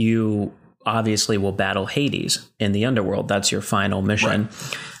 you obviously will battle Hades in the underworld. That's your final mission.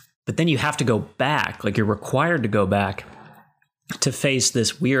 Right. But then you have to go back, like you're required to go back to face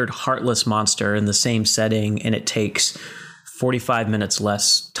this weird heartless monster in the same setting, and it takes 45 minutes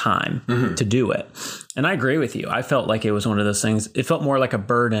less time to do it. And I agree with you. I felt like it was one of those things. It felt more like a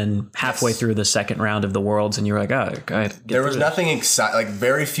burden halfway through the second round of the worlds, and you were like, oh, God. There was nothing exciting. Like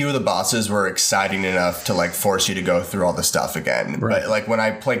very few of the bosses were exciting enough to like force you to go through all the stuff again. Right. But like when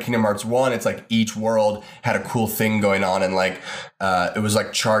I played Kingdom Hearts 1, it's like each world had a cool thing going on, and like it was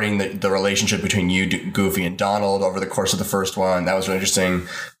like charting the relationship between you, Goofy, and Donald over the course of the first one. That was really interesting.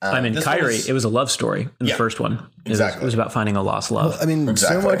 Kairi, it was a love story in the first one. It was about finding a lost love. Well, I mean,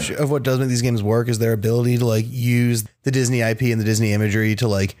 so much of what does make these games work is their ability to like use the Disney IP and the Disney imagery to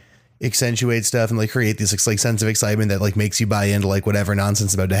like accentuate stuff and like create this like sense of excitement that like makes you buy into like whatever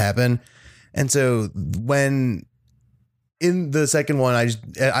nonsense is about to happen. And so when in the second one,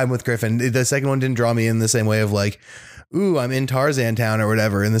 I'm with Griffin. The second one didn't draw me in the same way of like, ooh, I'm in Tarzan Town or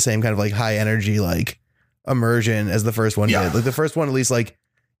whatever, in the same kind of like high energy like immersion as the first one did. Like the first one, at least, like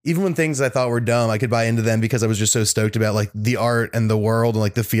even when things I thought were dumb, I could buy into them because I was just so stoked about like the art and the world and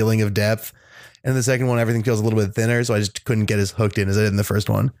like the feeling of depth. And the second one, everything feels a little bit thinner, so I just couldn't get as hooked in as I did in the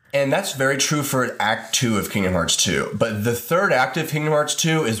first one. And that's very true for Act 2 of Kingdom Hearts 2. But the third act of Kingdom Hearts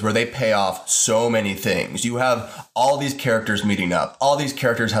 2 is where they pay off so many things. You have all these characters meeting up, all these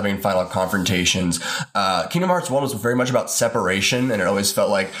characters having final confrontations. Kingdom Hearts 1 was very much about separation, and it always felt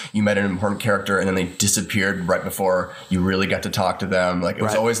like you met an important character and then they disappeared right before you really got to talk to them. Like it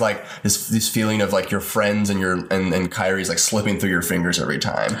was always like this feeling of like your friends and Kairi's like slipping through your fingers every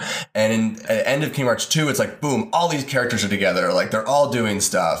time. And at the end of Kingdom Hearts 2, it's like, boom, all these characters are together. Like they're all doing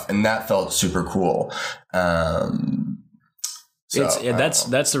stuff. And that felt super cool.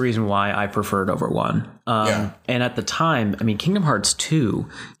 That's the reason why I preferred over 1. And at the time, I mean, Kingdom Hearts 2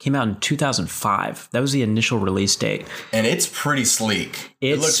 came out in 2005. That was the initial release date. And it's pretty sleek.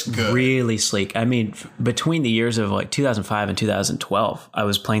 It looks good. Really sleek. I mean, between the years of like 2005 and 2012, I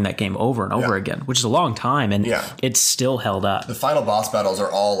was playing that game over and over again, which is a long time, and it's still held up. The final boss battles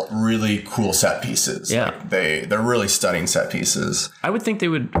are all really cool set pieces. Yeah. Like they're really stunning set pieces. I think it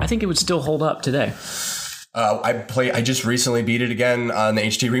would still hold up today. I just recently beat it again on the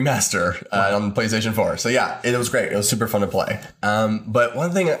HD remaster on PlayStation 4. So yeah, it was great. It was super fun to play. But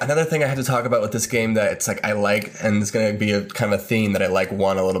another thing I had to talk about with this game that it's like I like, and it's going to be a kind of a theme that I like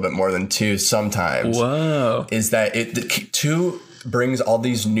 1 a little bit more than 2 sometimes. Whoa! Is that 2 brings all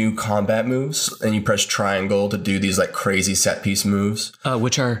these new combat moves, and you press triangle to do these like crazy set piece moves,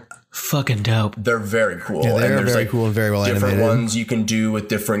 which are fucking dope. They're very cool. Yeah, they're and very cool and very well different animated. ones you can do with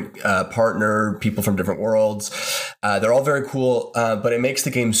different partner people from different worlds. They're all very cool, but it makes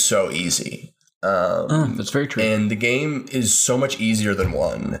the game so easy. That's very true. And the game is so much easier than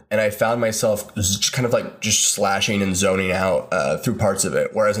 1. And I found myself just kind of like just slashing and zoning out through parts of it.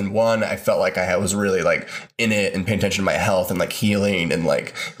 Whereas in 1, I felt like I was really like in it and paying attention to my health and like healing and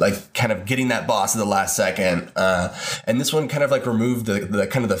like kind of getting that boss at the last second. And this one kind of like removed the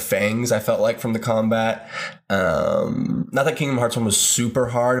kind of the fangs I felt like from the combat. Not that Kingdom Hearts 1 was super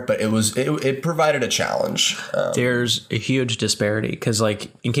hard, but it provided a challenge. There's a huge disparity because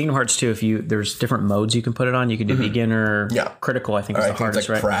like in Kingdom Hearts 2, there's different modes you can put it on. You can do beginner, critical, I think is the hardest,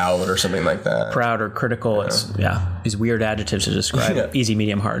 like right? Proud or something like that. Proud or critical. It's these weird adjectives to describe easy,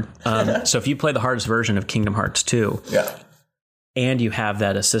 medium, hard. So if you play the hardest version of Kingdom Hearts 2, and you have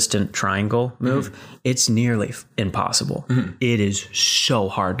that assistant triangle move, it's nearly impossible. It is so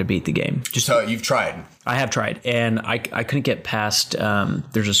hard to beat the game. So you've tried. I have tried, and I couldn't get past.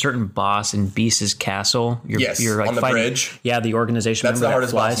 There's a certain boss in Beast's castle. You're like on the fighting, bridge. Yeah, the organization. That's member the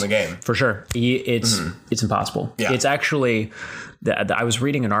hardest flies. boss in the game for sure. It's impossible. Yeah. It's actually. I was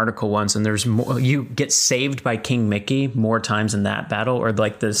reading an article once, and there's more. You get saved by King Mickey more times in that battle, or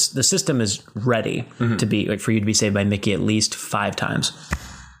like this. The system is ready to be like for you to be saved by Mickey at least 5 times.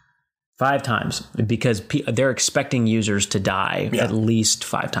 5 times because they're expecting users to die at least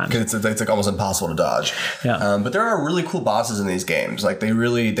 5 times. Because it's like almost impossible to dodge. Yeah. But there are really cool bosses in these games. Like they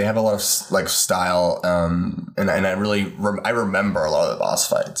have a lot of like style. And I remember a lot of the boss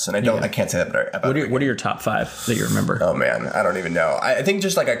fights. And I can't say that about What are your top 5 that you remember? Oh man, I don't even know. I think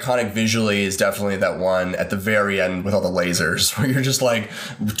just like iconic visually is definitely that one at the very end with all the lasers where you're just like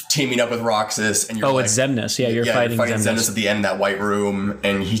teaming up with Roxas and you're it's Xemnas. Yeah, you're fighting Xemnas at the end in that white room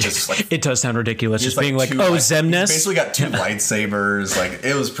and he just like it does sound ridiculous. Just being like, He's Xemnas. basically got 2 lightsabers. Like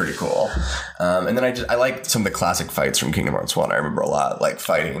it was pretty cool. And then I like some of the classic fights from Kingdom Hearts 1. I remember a lot, like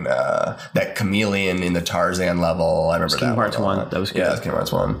fighting that chameleon in the Tarzan level. I remember Kingdom Hearts 1. That was good. Yeah, that's Kingdom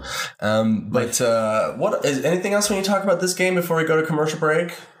Hearts 1. But what is anything else when you talk about this game before we go to commercial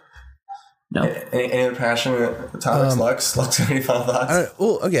break? No. Any other passionate topics? Lux, any final thoughts?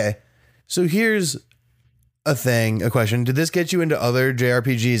 Okay. So here's a question. Did this get you into other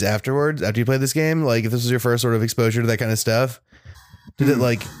JRPGs afterwards, after you played this game? Like, if this was your first sort of exposure to that kind of stuff, did it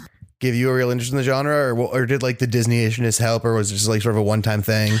like give you a real interest in the genre, or did like the Disney-ishness help, or was it just like sort of a one-time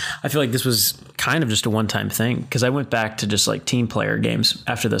thing? I feel like this was kind of just a one-time thing because I went back to just like team player games.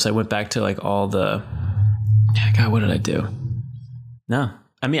 After this, I went back to like all the. God, what did I do? No,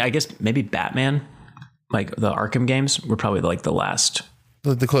 I mean, I guess maybe Batman, like the Arkham games, were probably like the last.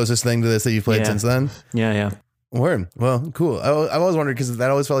 The closest thing to this that you've played since then? Yeah. Word. Well, cool. I've always wondered because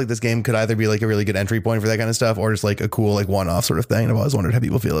that always felt like this game could either be like a really good entry point for that kind of stuff or just like a cool like one-off sort of thing. And I've always wondered how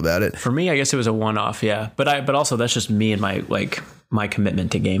people feel about it. For me, I guess it was a one-off, yeah. But also that's just me and my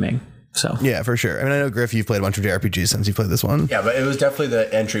commitment to gaming. So yeah, for sure. I mean, I know Griff, you've played a bunch of JRPGs since you played this one. Yeah, but it was definitely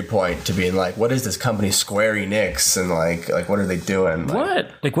the entry point to being like, what is this company Square Enix, and like what are they doing?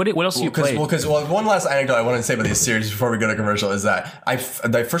 Like, what else do you play? Because one last anecdote I want to say about this series before we go to commercial is that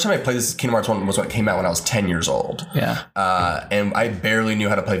the first time I played this Kingdom Hearts 1 was when it came out when I was 10 years old. Yeah. And I barely knew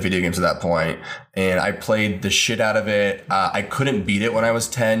how to play video games at that point. And I played the shit out of it. I couldn't beat it when I was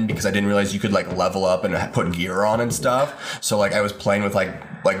 10 because I didn't realize you could like level up and put gear on and stuff. So like I was playing with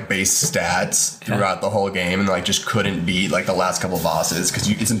like base stats throughout the whole game and like just couldn't beat like the last couple of bosses because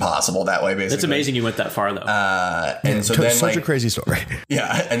it's impossible that way basically. It's amazing you went that far though. And so then such a crazy story.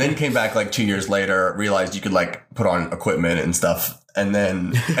 Yeah, and then came back like 2 years later, realized you could like put on equipment and stuff. And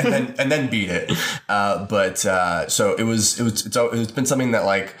then beat it. So it's been something that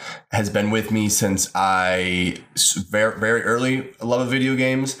like has been with me since I very, very early love of video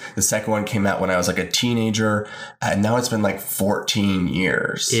games. The second one came out when I was like a teenager, and now it's been like 14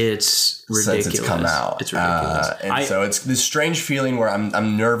 years. It's ridiculous. Since it's come out. It's ridiculous. So it's this strange feeling where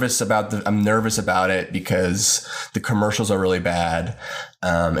I'm nervous about it because the commercials are really bad,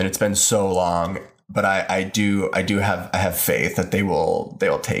 and it's been so long. But I have faith that they will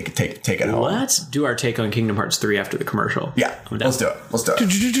take it home. Let's do our take on Kingdom Hearts 3 after the commercial. Yeah, let's do it.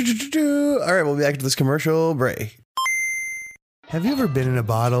 All right, we'll be back to this commercial break. Have you ever been in a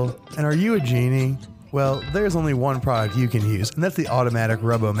bottle and are you a genie? Well, there's only one product you can use, and that's the automatic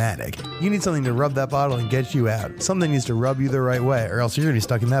Rub-O-Matic. You need something to rub that bottle and get you out. Something needs to rub you the right way, or else you're going to be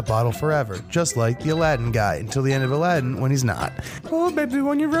stuck in that bottle forever, just like the Aladdin guy, until the end of Aladdin when he's not. Oh, baby,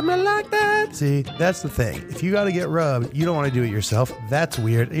 when you rub me like that. See, that's the thing. If you got to get rubbed, you don't want to do it yourself. That's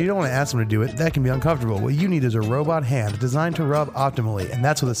weird, and you don't want to ask them to do it. That can be uncomfortable. What you need is a robot hand designed to rub optimally, and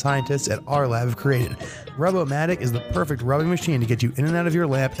that's what the scientists at our lab have created. Rub-O-Matic is the perfect rubbing machine to get you in and out of your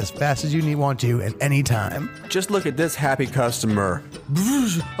lamp as fast as you want to at any time. Just look at this happy customer.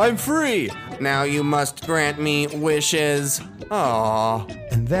 I'm free! Now you must grant me wishes.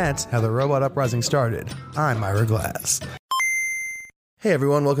 Aww. And that's how the Robot Uprising started. I'm Ira Glass. Hey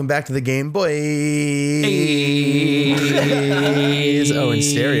everyone, welcome back to the Game Boys. Oh, in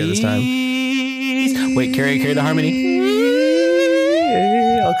stereo this time. Wait, carry the harmony.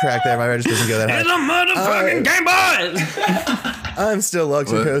 I'll crack that. My register doesn't go that high. It's a motherfucking Game Boys! I'm still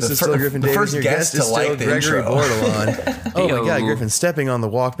Lux, your host is still Griffin Davis. first Your guest guest is to like still the Gregory intro. Bordelon. Oh my god, Griffin stepping on the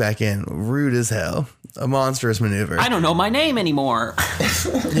walk back in. Rude as hell. A monstrous maneuver. I don't know my name anymore.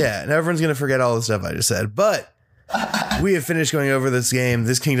 Yeah, and everyone's going to forget all the stuff I just said. But we have finished going over this game,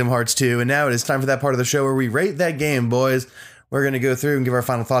 this Kingdom Hearts 2, and now it is time for that part of the show where we rate that game, boys. We're going to go through and give our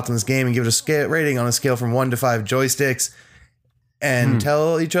final thoughts on this game and give it a scale rating on a scale from 1 to 5 joysticks and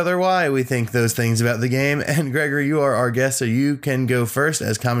tell each other why we think those things about the game. And Gregory, you are our guest, so you can go first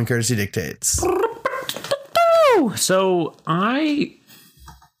as common courtesy dictates. So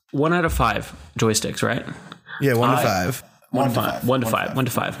 1 out of 5 joysticks, right? Yeah, 1 to 5. 1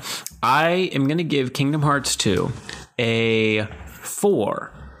 to 5. I am going to give Kingdom Hearts 2 a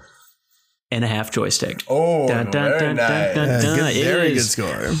 4.5 joystick. Oh, very nice. Very good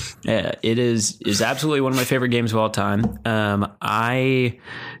score. Yeah, it is absolutely one of my favorite games of all time. I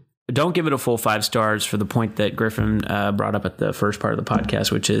don't give it a full 5 stars for the point that Griffin brought up at the first part of the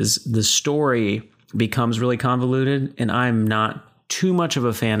podcast, which is the story becomes really convoluted, and I'm not too much of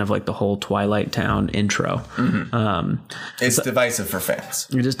a fan of like the whole Twilight Town intro. Mm-hmm. It's divisive for fans.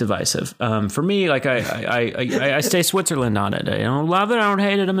 It is divisive. For me, like I stay Switzerland on it. I don't love it. I don't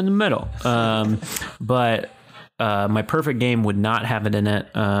hate it. I'm in the middle. But my perfect game would not have it in it.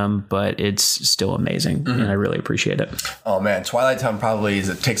 But it's still amazing, and I really appreciate it. Oh man, Twilight Town probably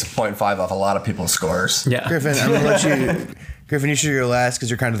takes a 0.5 off a lot of people's scores. Yeah, Griffin, I'm gonna let you. Griffin, you should go last because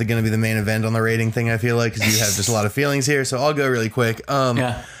you're kind of going to be the main event on the rating thing. I feel like because you have just a lot of feelings here. So I'll go really quick.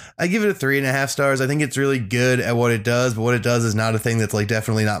 I give it a 3.5 stars. I think it's really good at what it does, but what it does is not a thing that's like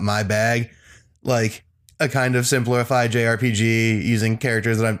definitely not my bag. Like a kind of simplified JRPG using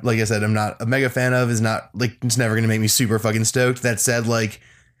characters that I'm, like I said, I'm not a mega fan of is not like it's never going to make me super fucking stoked. That said, like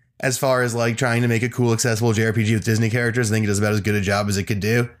as far as like trying to make a cool, accessible JRPG with Disney characters, I think it does about as good a job as it could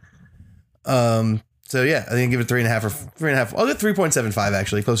do. So yeah, I think I give it 3.5 or 3.5. I'll get 3.75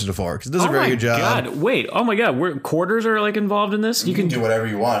 actually, closer to 4 because it does a very good job. Oh my god, quarters are like involved in this. You can do whatever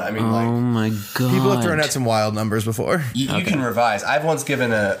you want. I mean, oh my god, people have thrown out some wild numbers before. You can revise. I've once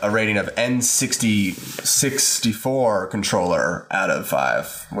given a rating of N64 controller out of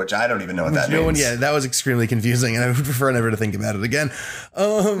 5, which I don't even know what that means. Yeah, that was extremely confusing, and I would prefer never to think about it again.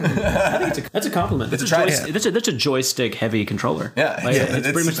 I think that's a compliment. That's a joystick heavy controller. Yeah,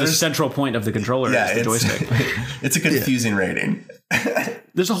 it's pretty much the central point of the controller. Yeah, is the joystick. It's a confusing rating.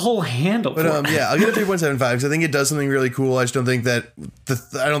 There's a whole handle. But yeah, I'll give it 3.75 because I think it does something really cool. I just don't think that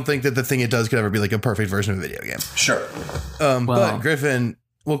the thing it does could ever be like a perfect version of a video game. Sure. But Griffin,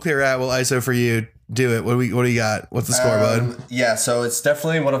 we'll clear out. We'll ISO for you. Do it. What do you got? What's the score, bud? Yeah, so it's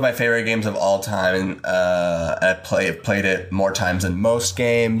definitely one of my favorite games of all time, and I've played it more times than most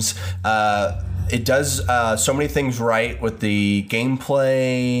games. It does so many things right with the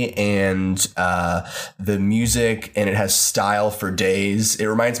gameplay and the music, and it has style for days. It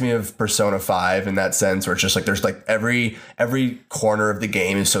reminds me of Persona 5 in that sense, where it's just like there's like every corner of the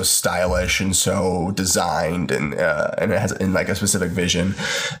game is so stylish and so designed, and it has in like a specific vision.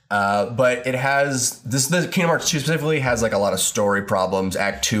 But it has the Kingdom Hearts 2 specifically has like a lot of story problems.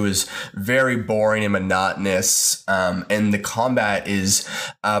 Act 2 is very boring and monotonous, and the combat is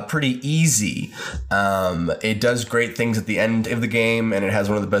pretty easy. It does great things at the end of the game, and it has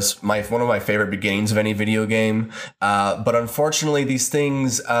one of my favorite beginnings of any video game. But unfortunately, these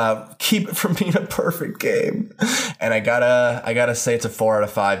things keep it from being a perfect game. And I gotta say it's a 4 out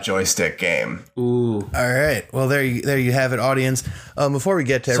of 5 joystick game. Ooh. All right. Well, there you have it, audience. Before we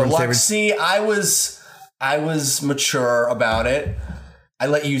get to everyone's favorite, I was mature about it. I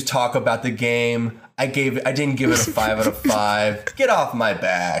let you talk about the game. I didn't give it a 5 out of 5. Get off my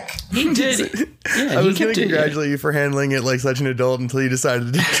back. He did. Yeah, I he was going kept to it. congratulate you for handling it like such an adult until you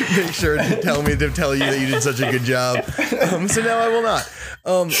decided to make sure to tell you that you did such a good job. So now I will not.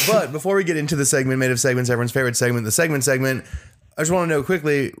 But before we get into the segment made of segments, everyone's favorite segment, the segment, I just want to know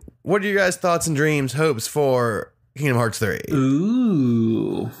quickly, what are your guys' thoughts and dreams, hopes for Kingdom Hearts 3?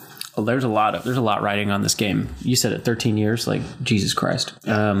 Ooh. Well, there's a lot riding on this game. You said it, 13 years, like Jesus Christ.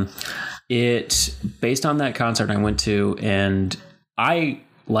 It based on that concert I went to, and I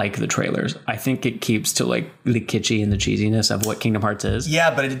like the trailers. I think it keeps to like the kitschy and the cheesiness of what Kingdom Hearts is.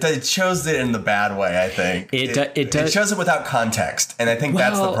 Yeah, but it shows it in the bad way, I think. It does. It shows it without context, and I think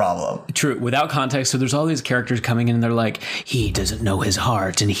that's the problem. True, without context. So there's all these characters coming in and they're like, he doesn't know his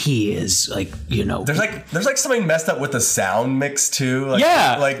heart and he is like, you know. There's like something messed up with the sound mix too. Like,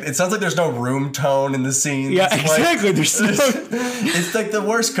 Yeah. Like it sounds like there's no room tone in the scenes. Yeah, Like, exactly. There's it's like the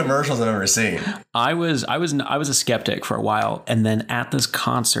worst commercials I've ever seen. I was a skeptic for a while, and then at this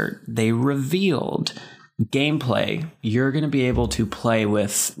concert they revealed gameplay. You're going to be able to play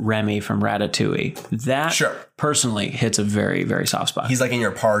with Remy from Ratatouille. That personally hits a very, very soft spot. He's like in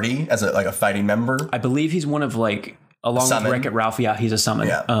your party as a fighting member. I believe he's one of like, along with Wreck-It Ralph. Yeah, he's a summon.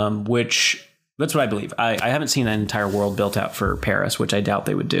 Yeah. Which that's what I believe. I haven't seen an entire world built out for Paris, which I doubt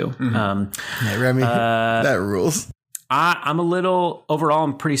they would do. Remy, that rules. I'm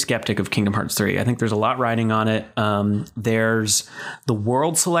I'm pretty skeptic of Kingdom Hearts 3. I think there's a lot riding on it. There's the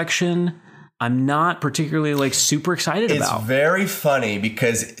world selection. I'm not particularly like super excited about. It's very funny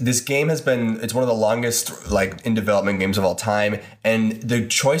because this game it's one of the longest like in development games of all time. And the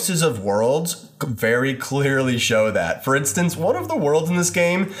choices of worlds very clearly show that. For instance, one of the worlds in this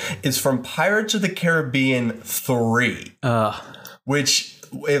game is from Pirates of the Caribbean 3, which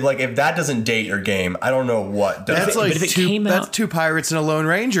if that doesn't date your game, I don't know what does. That's like if it came that's out- 2 pirates and a Lone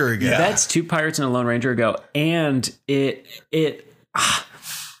Ranger ago. Yeah. That's 2 Pirates and a Lone Ranger ago, and it's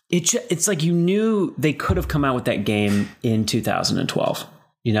like you knew they could have come out with that game in 2012.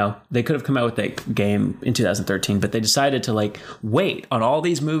 You know, they could have come out with that game in 2013, but they decided to like wait on all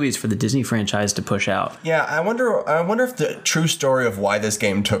these movies for the Disney franchise to push out. Yeah, I wonder if the true story of why this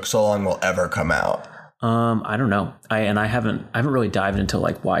game took so long will ever come out. I don't know. I haven't really dived into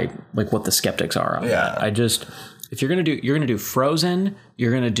like why, like what the skeptics are on that. I just, if you're gonna do Frozen,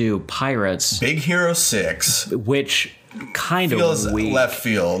 you're gonna do Pirates, Big Hero 6, which kind feels of weak. left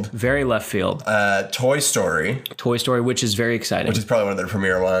field. Very left field. Toy Story, Which is very exciting. which is probably one of their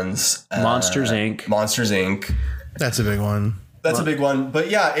premier ones. Monsters Inc. Monsters Inc. That's a big one. That's a big one, but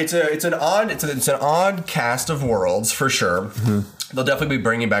yeah, it's an odd cast of worlds for sure. Mm-hmm. They'll definitely be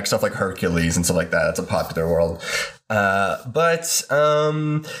bringing back stuff like Hercules and stuff like that. It's a popular world, yeah,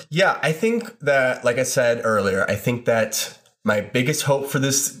 I think that, like I said earlier, I think that my biggest hope for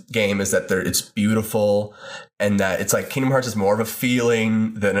this game is that it's beautiful and that it's like Kingdom Hearts is more of a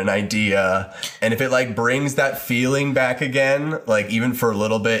feeling than an idea. And if it like brings that feeling back again, like even for a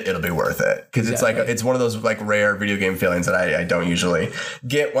little bit, it'll be worth it. Cause it's like, it's one of those like rare video game feelings that I don't usually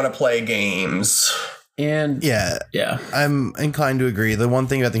get when I play games. And Yeah, I'm inclined to agree. The one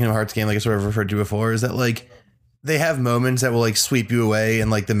thing about the Kingdom Hearts game, like I sort of referred to before, is that like they have moments that will like sweep you away and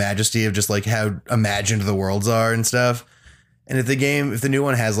like the majesty of just like how imagined the worlds are and stuff. And if the new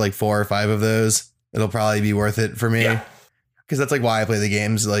one has like 4 or 5 of those, it'll probably be worth it for me. Because that's like why I play the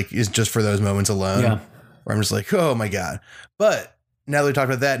games, like is just for those moments alone. Yeah. Where I'm just like, oh my God. But now that we talked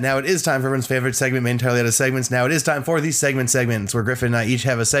about that, now it is time for everyone's favorite segment made entirely out of segments. Now it is time for the segments where Griffin and I each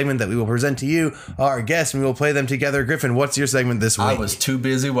have a segment that we will present to you, our guests, and we will play them together. Griffin, what's your segment this week? I was too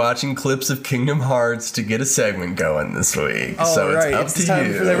busy watching clips of Kingdom Hearts to get a segment going this week. All so right, it's up to time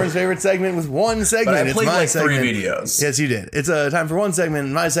you. for everyone's favorite segment with one segment. But I played it's my like segment. 3 videos. Yes, you did. It's time for one segment,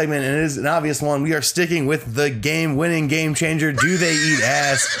 my segment, and it is an obvious one. We are sticking with the game-winning game changer. Do they eat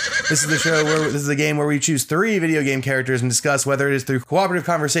ass? This is the game where we choose 3 video game characters and discuss whether it is through cooperative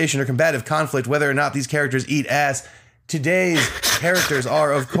conversation or combative conflict, whether or not these characters eat ass. Today's characters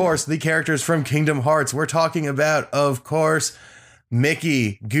are, of course, the characters from Kingdom Hearts. We're talking about, of course,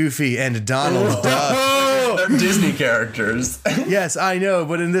 Mickey, Goofy, and Donald Duck. They're Disney characters. Yes, I know,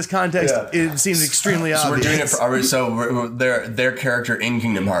 but in this context, it seems extremely So obvious. we're doing it for their character in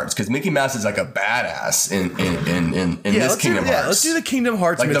Kingdom Hearts, because Mickey Mouse is like a badass in this Kingdom Hearts. Let's do the Kingdom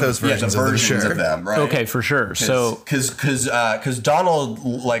Hearts mythos versions, of them, right? okay, for sure. So because Donald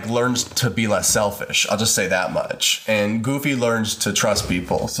like learns to be less selfish. I'll just say that much, and Goofy learns to trust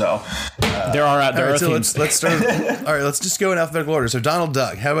people. So there are All right, so themes. let's start. All right, let's just go in alphabetical order. So Donald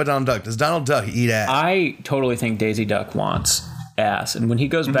Duck. How about Donald Duck? Does Donald Duck eat ass? I totally think Daisy Duck wants ass, and when he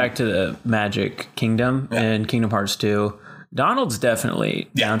goes back to the Magic Kingdom in Kingdom Hearts 2, Donald's definitely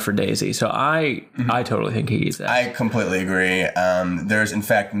down for Daisy, so I totally think he eats that. I completely agree. There's in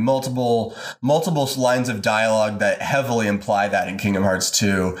fact multiple lines of dialogue that heavily imply that in Kingdom Hearts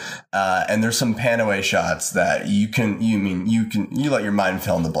 2, and there's some pan-away shots that you let your mind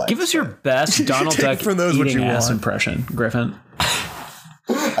fill in the blanks. Give us your best Donald Duck from those what eating you ass want. impression, Griffin.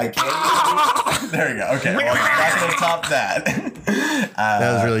 I can't. There you go. Okay, well, I'm not gonna top that.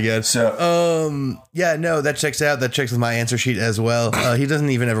 That was really good. So, Yeah, no, that checks out. That checks with my answer sheet as well. He doesn't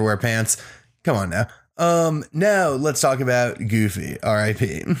even ever wear pants. Come on now. Now let's talk about Goofy.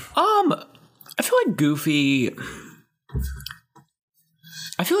 R.I.P.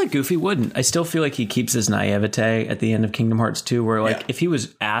 I feel like Goofy wouldn't. I still feel like he keeps his naivete at the end of Kingdom Hearts 2, where like if he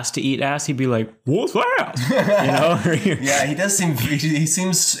was asked to eat ass, he'd be like, "What's that?" You know? yeah, he does seem. He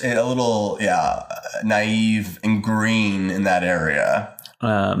seems a little naive and green in that area.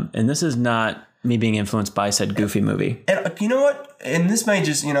 And this is not me being influenced by said Goofy movie. And you know what? And this may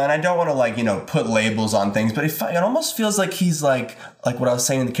just, and I don't want to put labels on things, but it almost feels like he's like what I was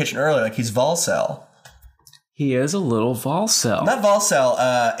saying in the kitchen earlier, like he's Volcel. He is a little Volcel. Not Volcel,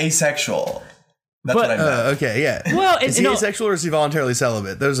 asexual. That's what I meant. Okay, yeah. Well, is he asexual or is he voluntarily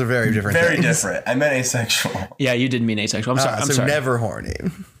celibate? Those are very different Very things. different. I meant asexual. Yeah, you didn't mean asexual. I'm sorry. I'm so sorry. never horny.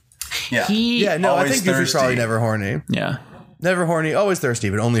 Yeah. Yeah, no, I Always think Goofy's thirsty. probably never horny. Yeah. Never horny, always thirsty,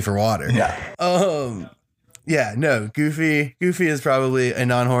 but only for water. Yeah. Yeah, no, Goofy is probably a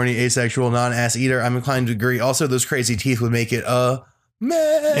non-horny, asexual, non-ass eater. I'm inclined to agree. Also, those crazy teeth would make it a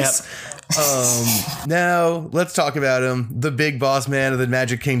mess. Now let's talk about him. The big boss man of the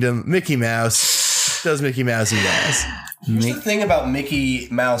Magic Kingdom, Mickey Mouse. Does Mickey Mouse eat ass? Here's the thing about Mickey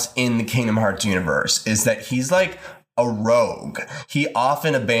Mouse in the Kingdom Hearts universe is that he's like a rogue. He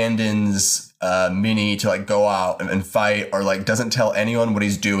often abandons Minnie to go out and fight, or doesn't tell anyone what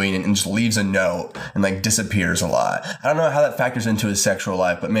he's doing and just leaves a note and disappears a lot. I don't know how that factors into his sexual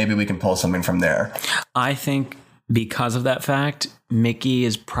life, but maybe we can pull something from there. I think because of that fact, Mickey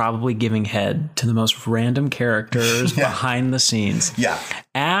is probably giving head to the most random characters behind the scenes. Yeah.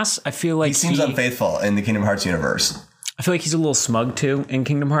 Ass, I feel like He seems unfaithful in the Kingdom Hearts universe. I feel like he's a little smug too in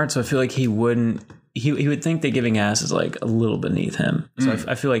Kingdom Hearts, so I feel like he wouldn't. He would think that giving ass is a little beneath him. So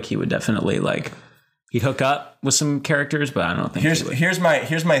I feel like he would definitely he'd hook up with some characters, but I don't think here's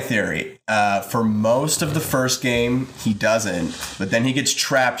my theory. For most of the first game, he doesn't, but then he gets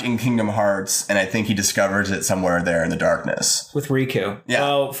trapped in Kingdom Hearts, and I think he discovers it somewhere there in the darkness. with Riku. Yeah.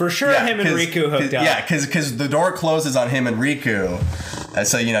 Oh, for sure, him and Riku hooked up. Yeah, because the door closes on him and Riku,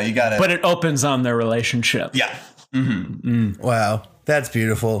 so you got to. But it opens on their relationship. Yeah. Wow, that's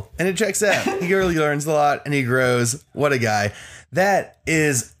beautiful. And it checks out. He really learns a lot and he grows. What a guy. That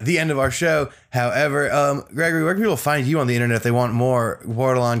is the end of our show. However, Gregory, where can people find you on the internet if they want more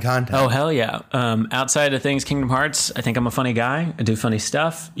Borderline content? Oh, hell yeah. Outside of things Kingdom Hearts, I think I'm a funny guy. I do funny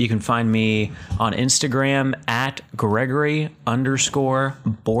stuff. You can find me on Instagram at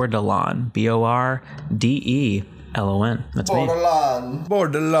Gregory_Bordelon. BORDELON. That's me.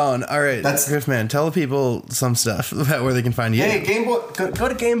 Borderline. All right. That's Griff, man. Tell the people some stuff about where they can find you. Hey, Game Boy, go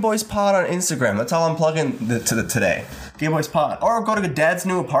to Game Boys Pod on Instagram. That's all I'm plugging today. Game Boys Pod. Or go to Dad's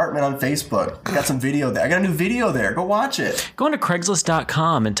New Apartment on Facebook. I got some video there. I got a new video there. Go watch it. Go on to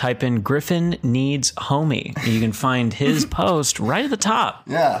Craigslist.com and type in Griffin Needs Homie. You can find his post right at the top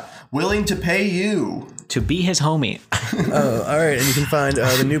Yeah. Willing to pay you. to be his homie. All right. And you can find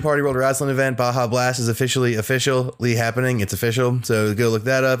the new Party World Wrestling event, Baja Blast, is officially happening. It's official. So go look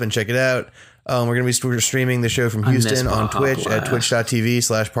that up and check it out. We're going to be streaming the show from Houston on Baja Twitch at Blast.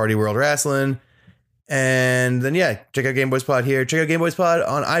 twitch.tv/Party World Wrestling. And then, check out Game Boys Pod here. Check out Game Boys Pod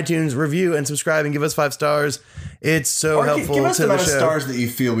on iTunes. Review and subscribe and give us 5 stars. It's so helpful give us to the the amount show. of stars that you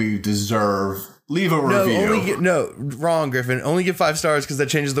feel we deserve. Leave a No, review. wrong, Griffin. Only give 5 stars because that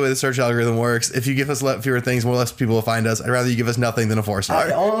changes the way the search algorithm works. If you give us fewer things, more or less people will find us. I'd rather you give us nothing than a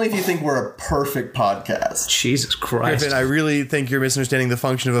 4-star. Only if you think we're a perfect podcast. Jesus Christ. Griffin, I really think you're misunderstanding the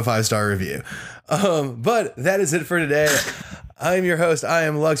function of a 5-star review. But that is it for today. I'm your host. I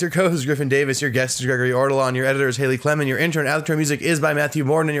am Lux. Your co-host is Griffin Davis. Your guest is Gregory Ordelon. Your editor is Haley Clement. Your intro and outro music is by Matthew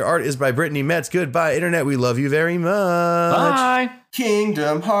Morden. And your art is by Brittany Metz. Goodbye, Internet. We love you very much. Bye.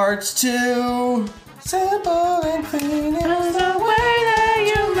 Kingdom Hearts 2. Simple and clean is the way that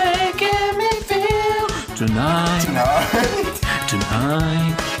you making me feel Tonight. tonight.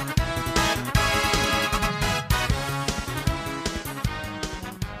 Tonight.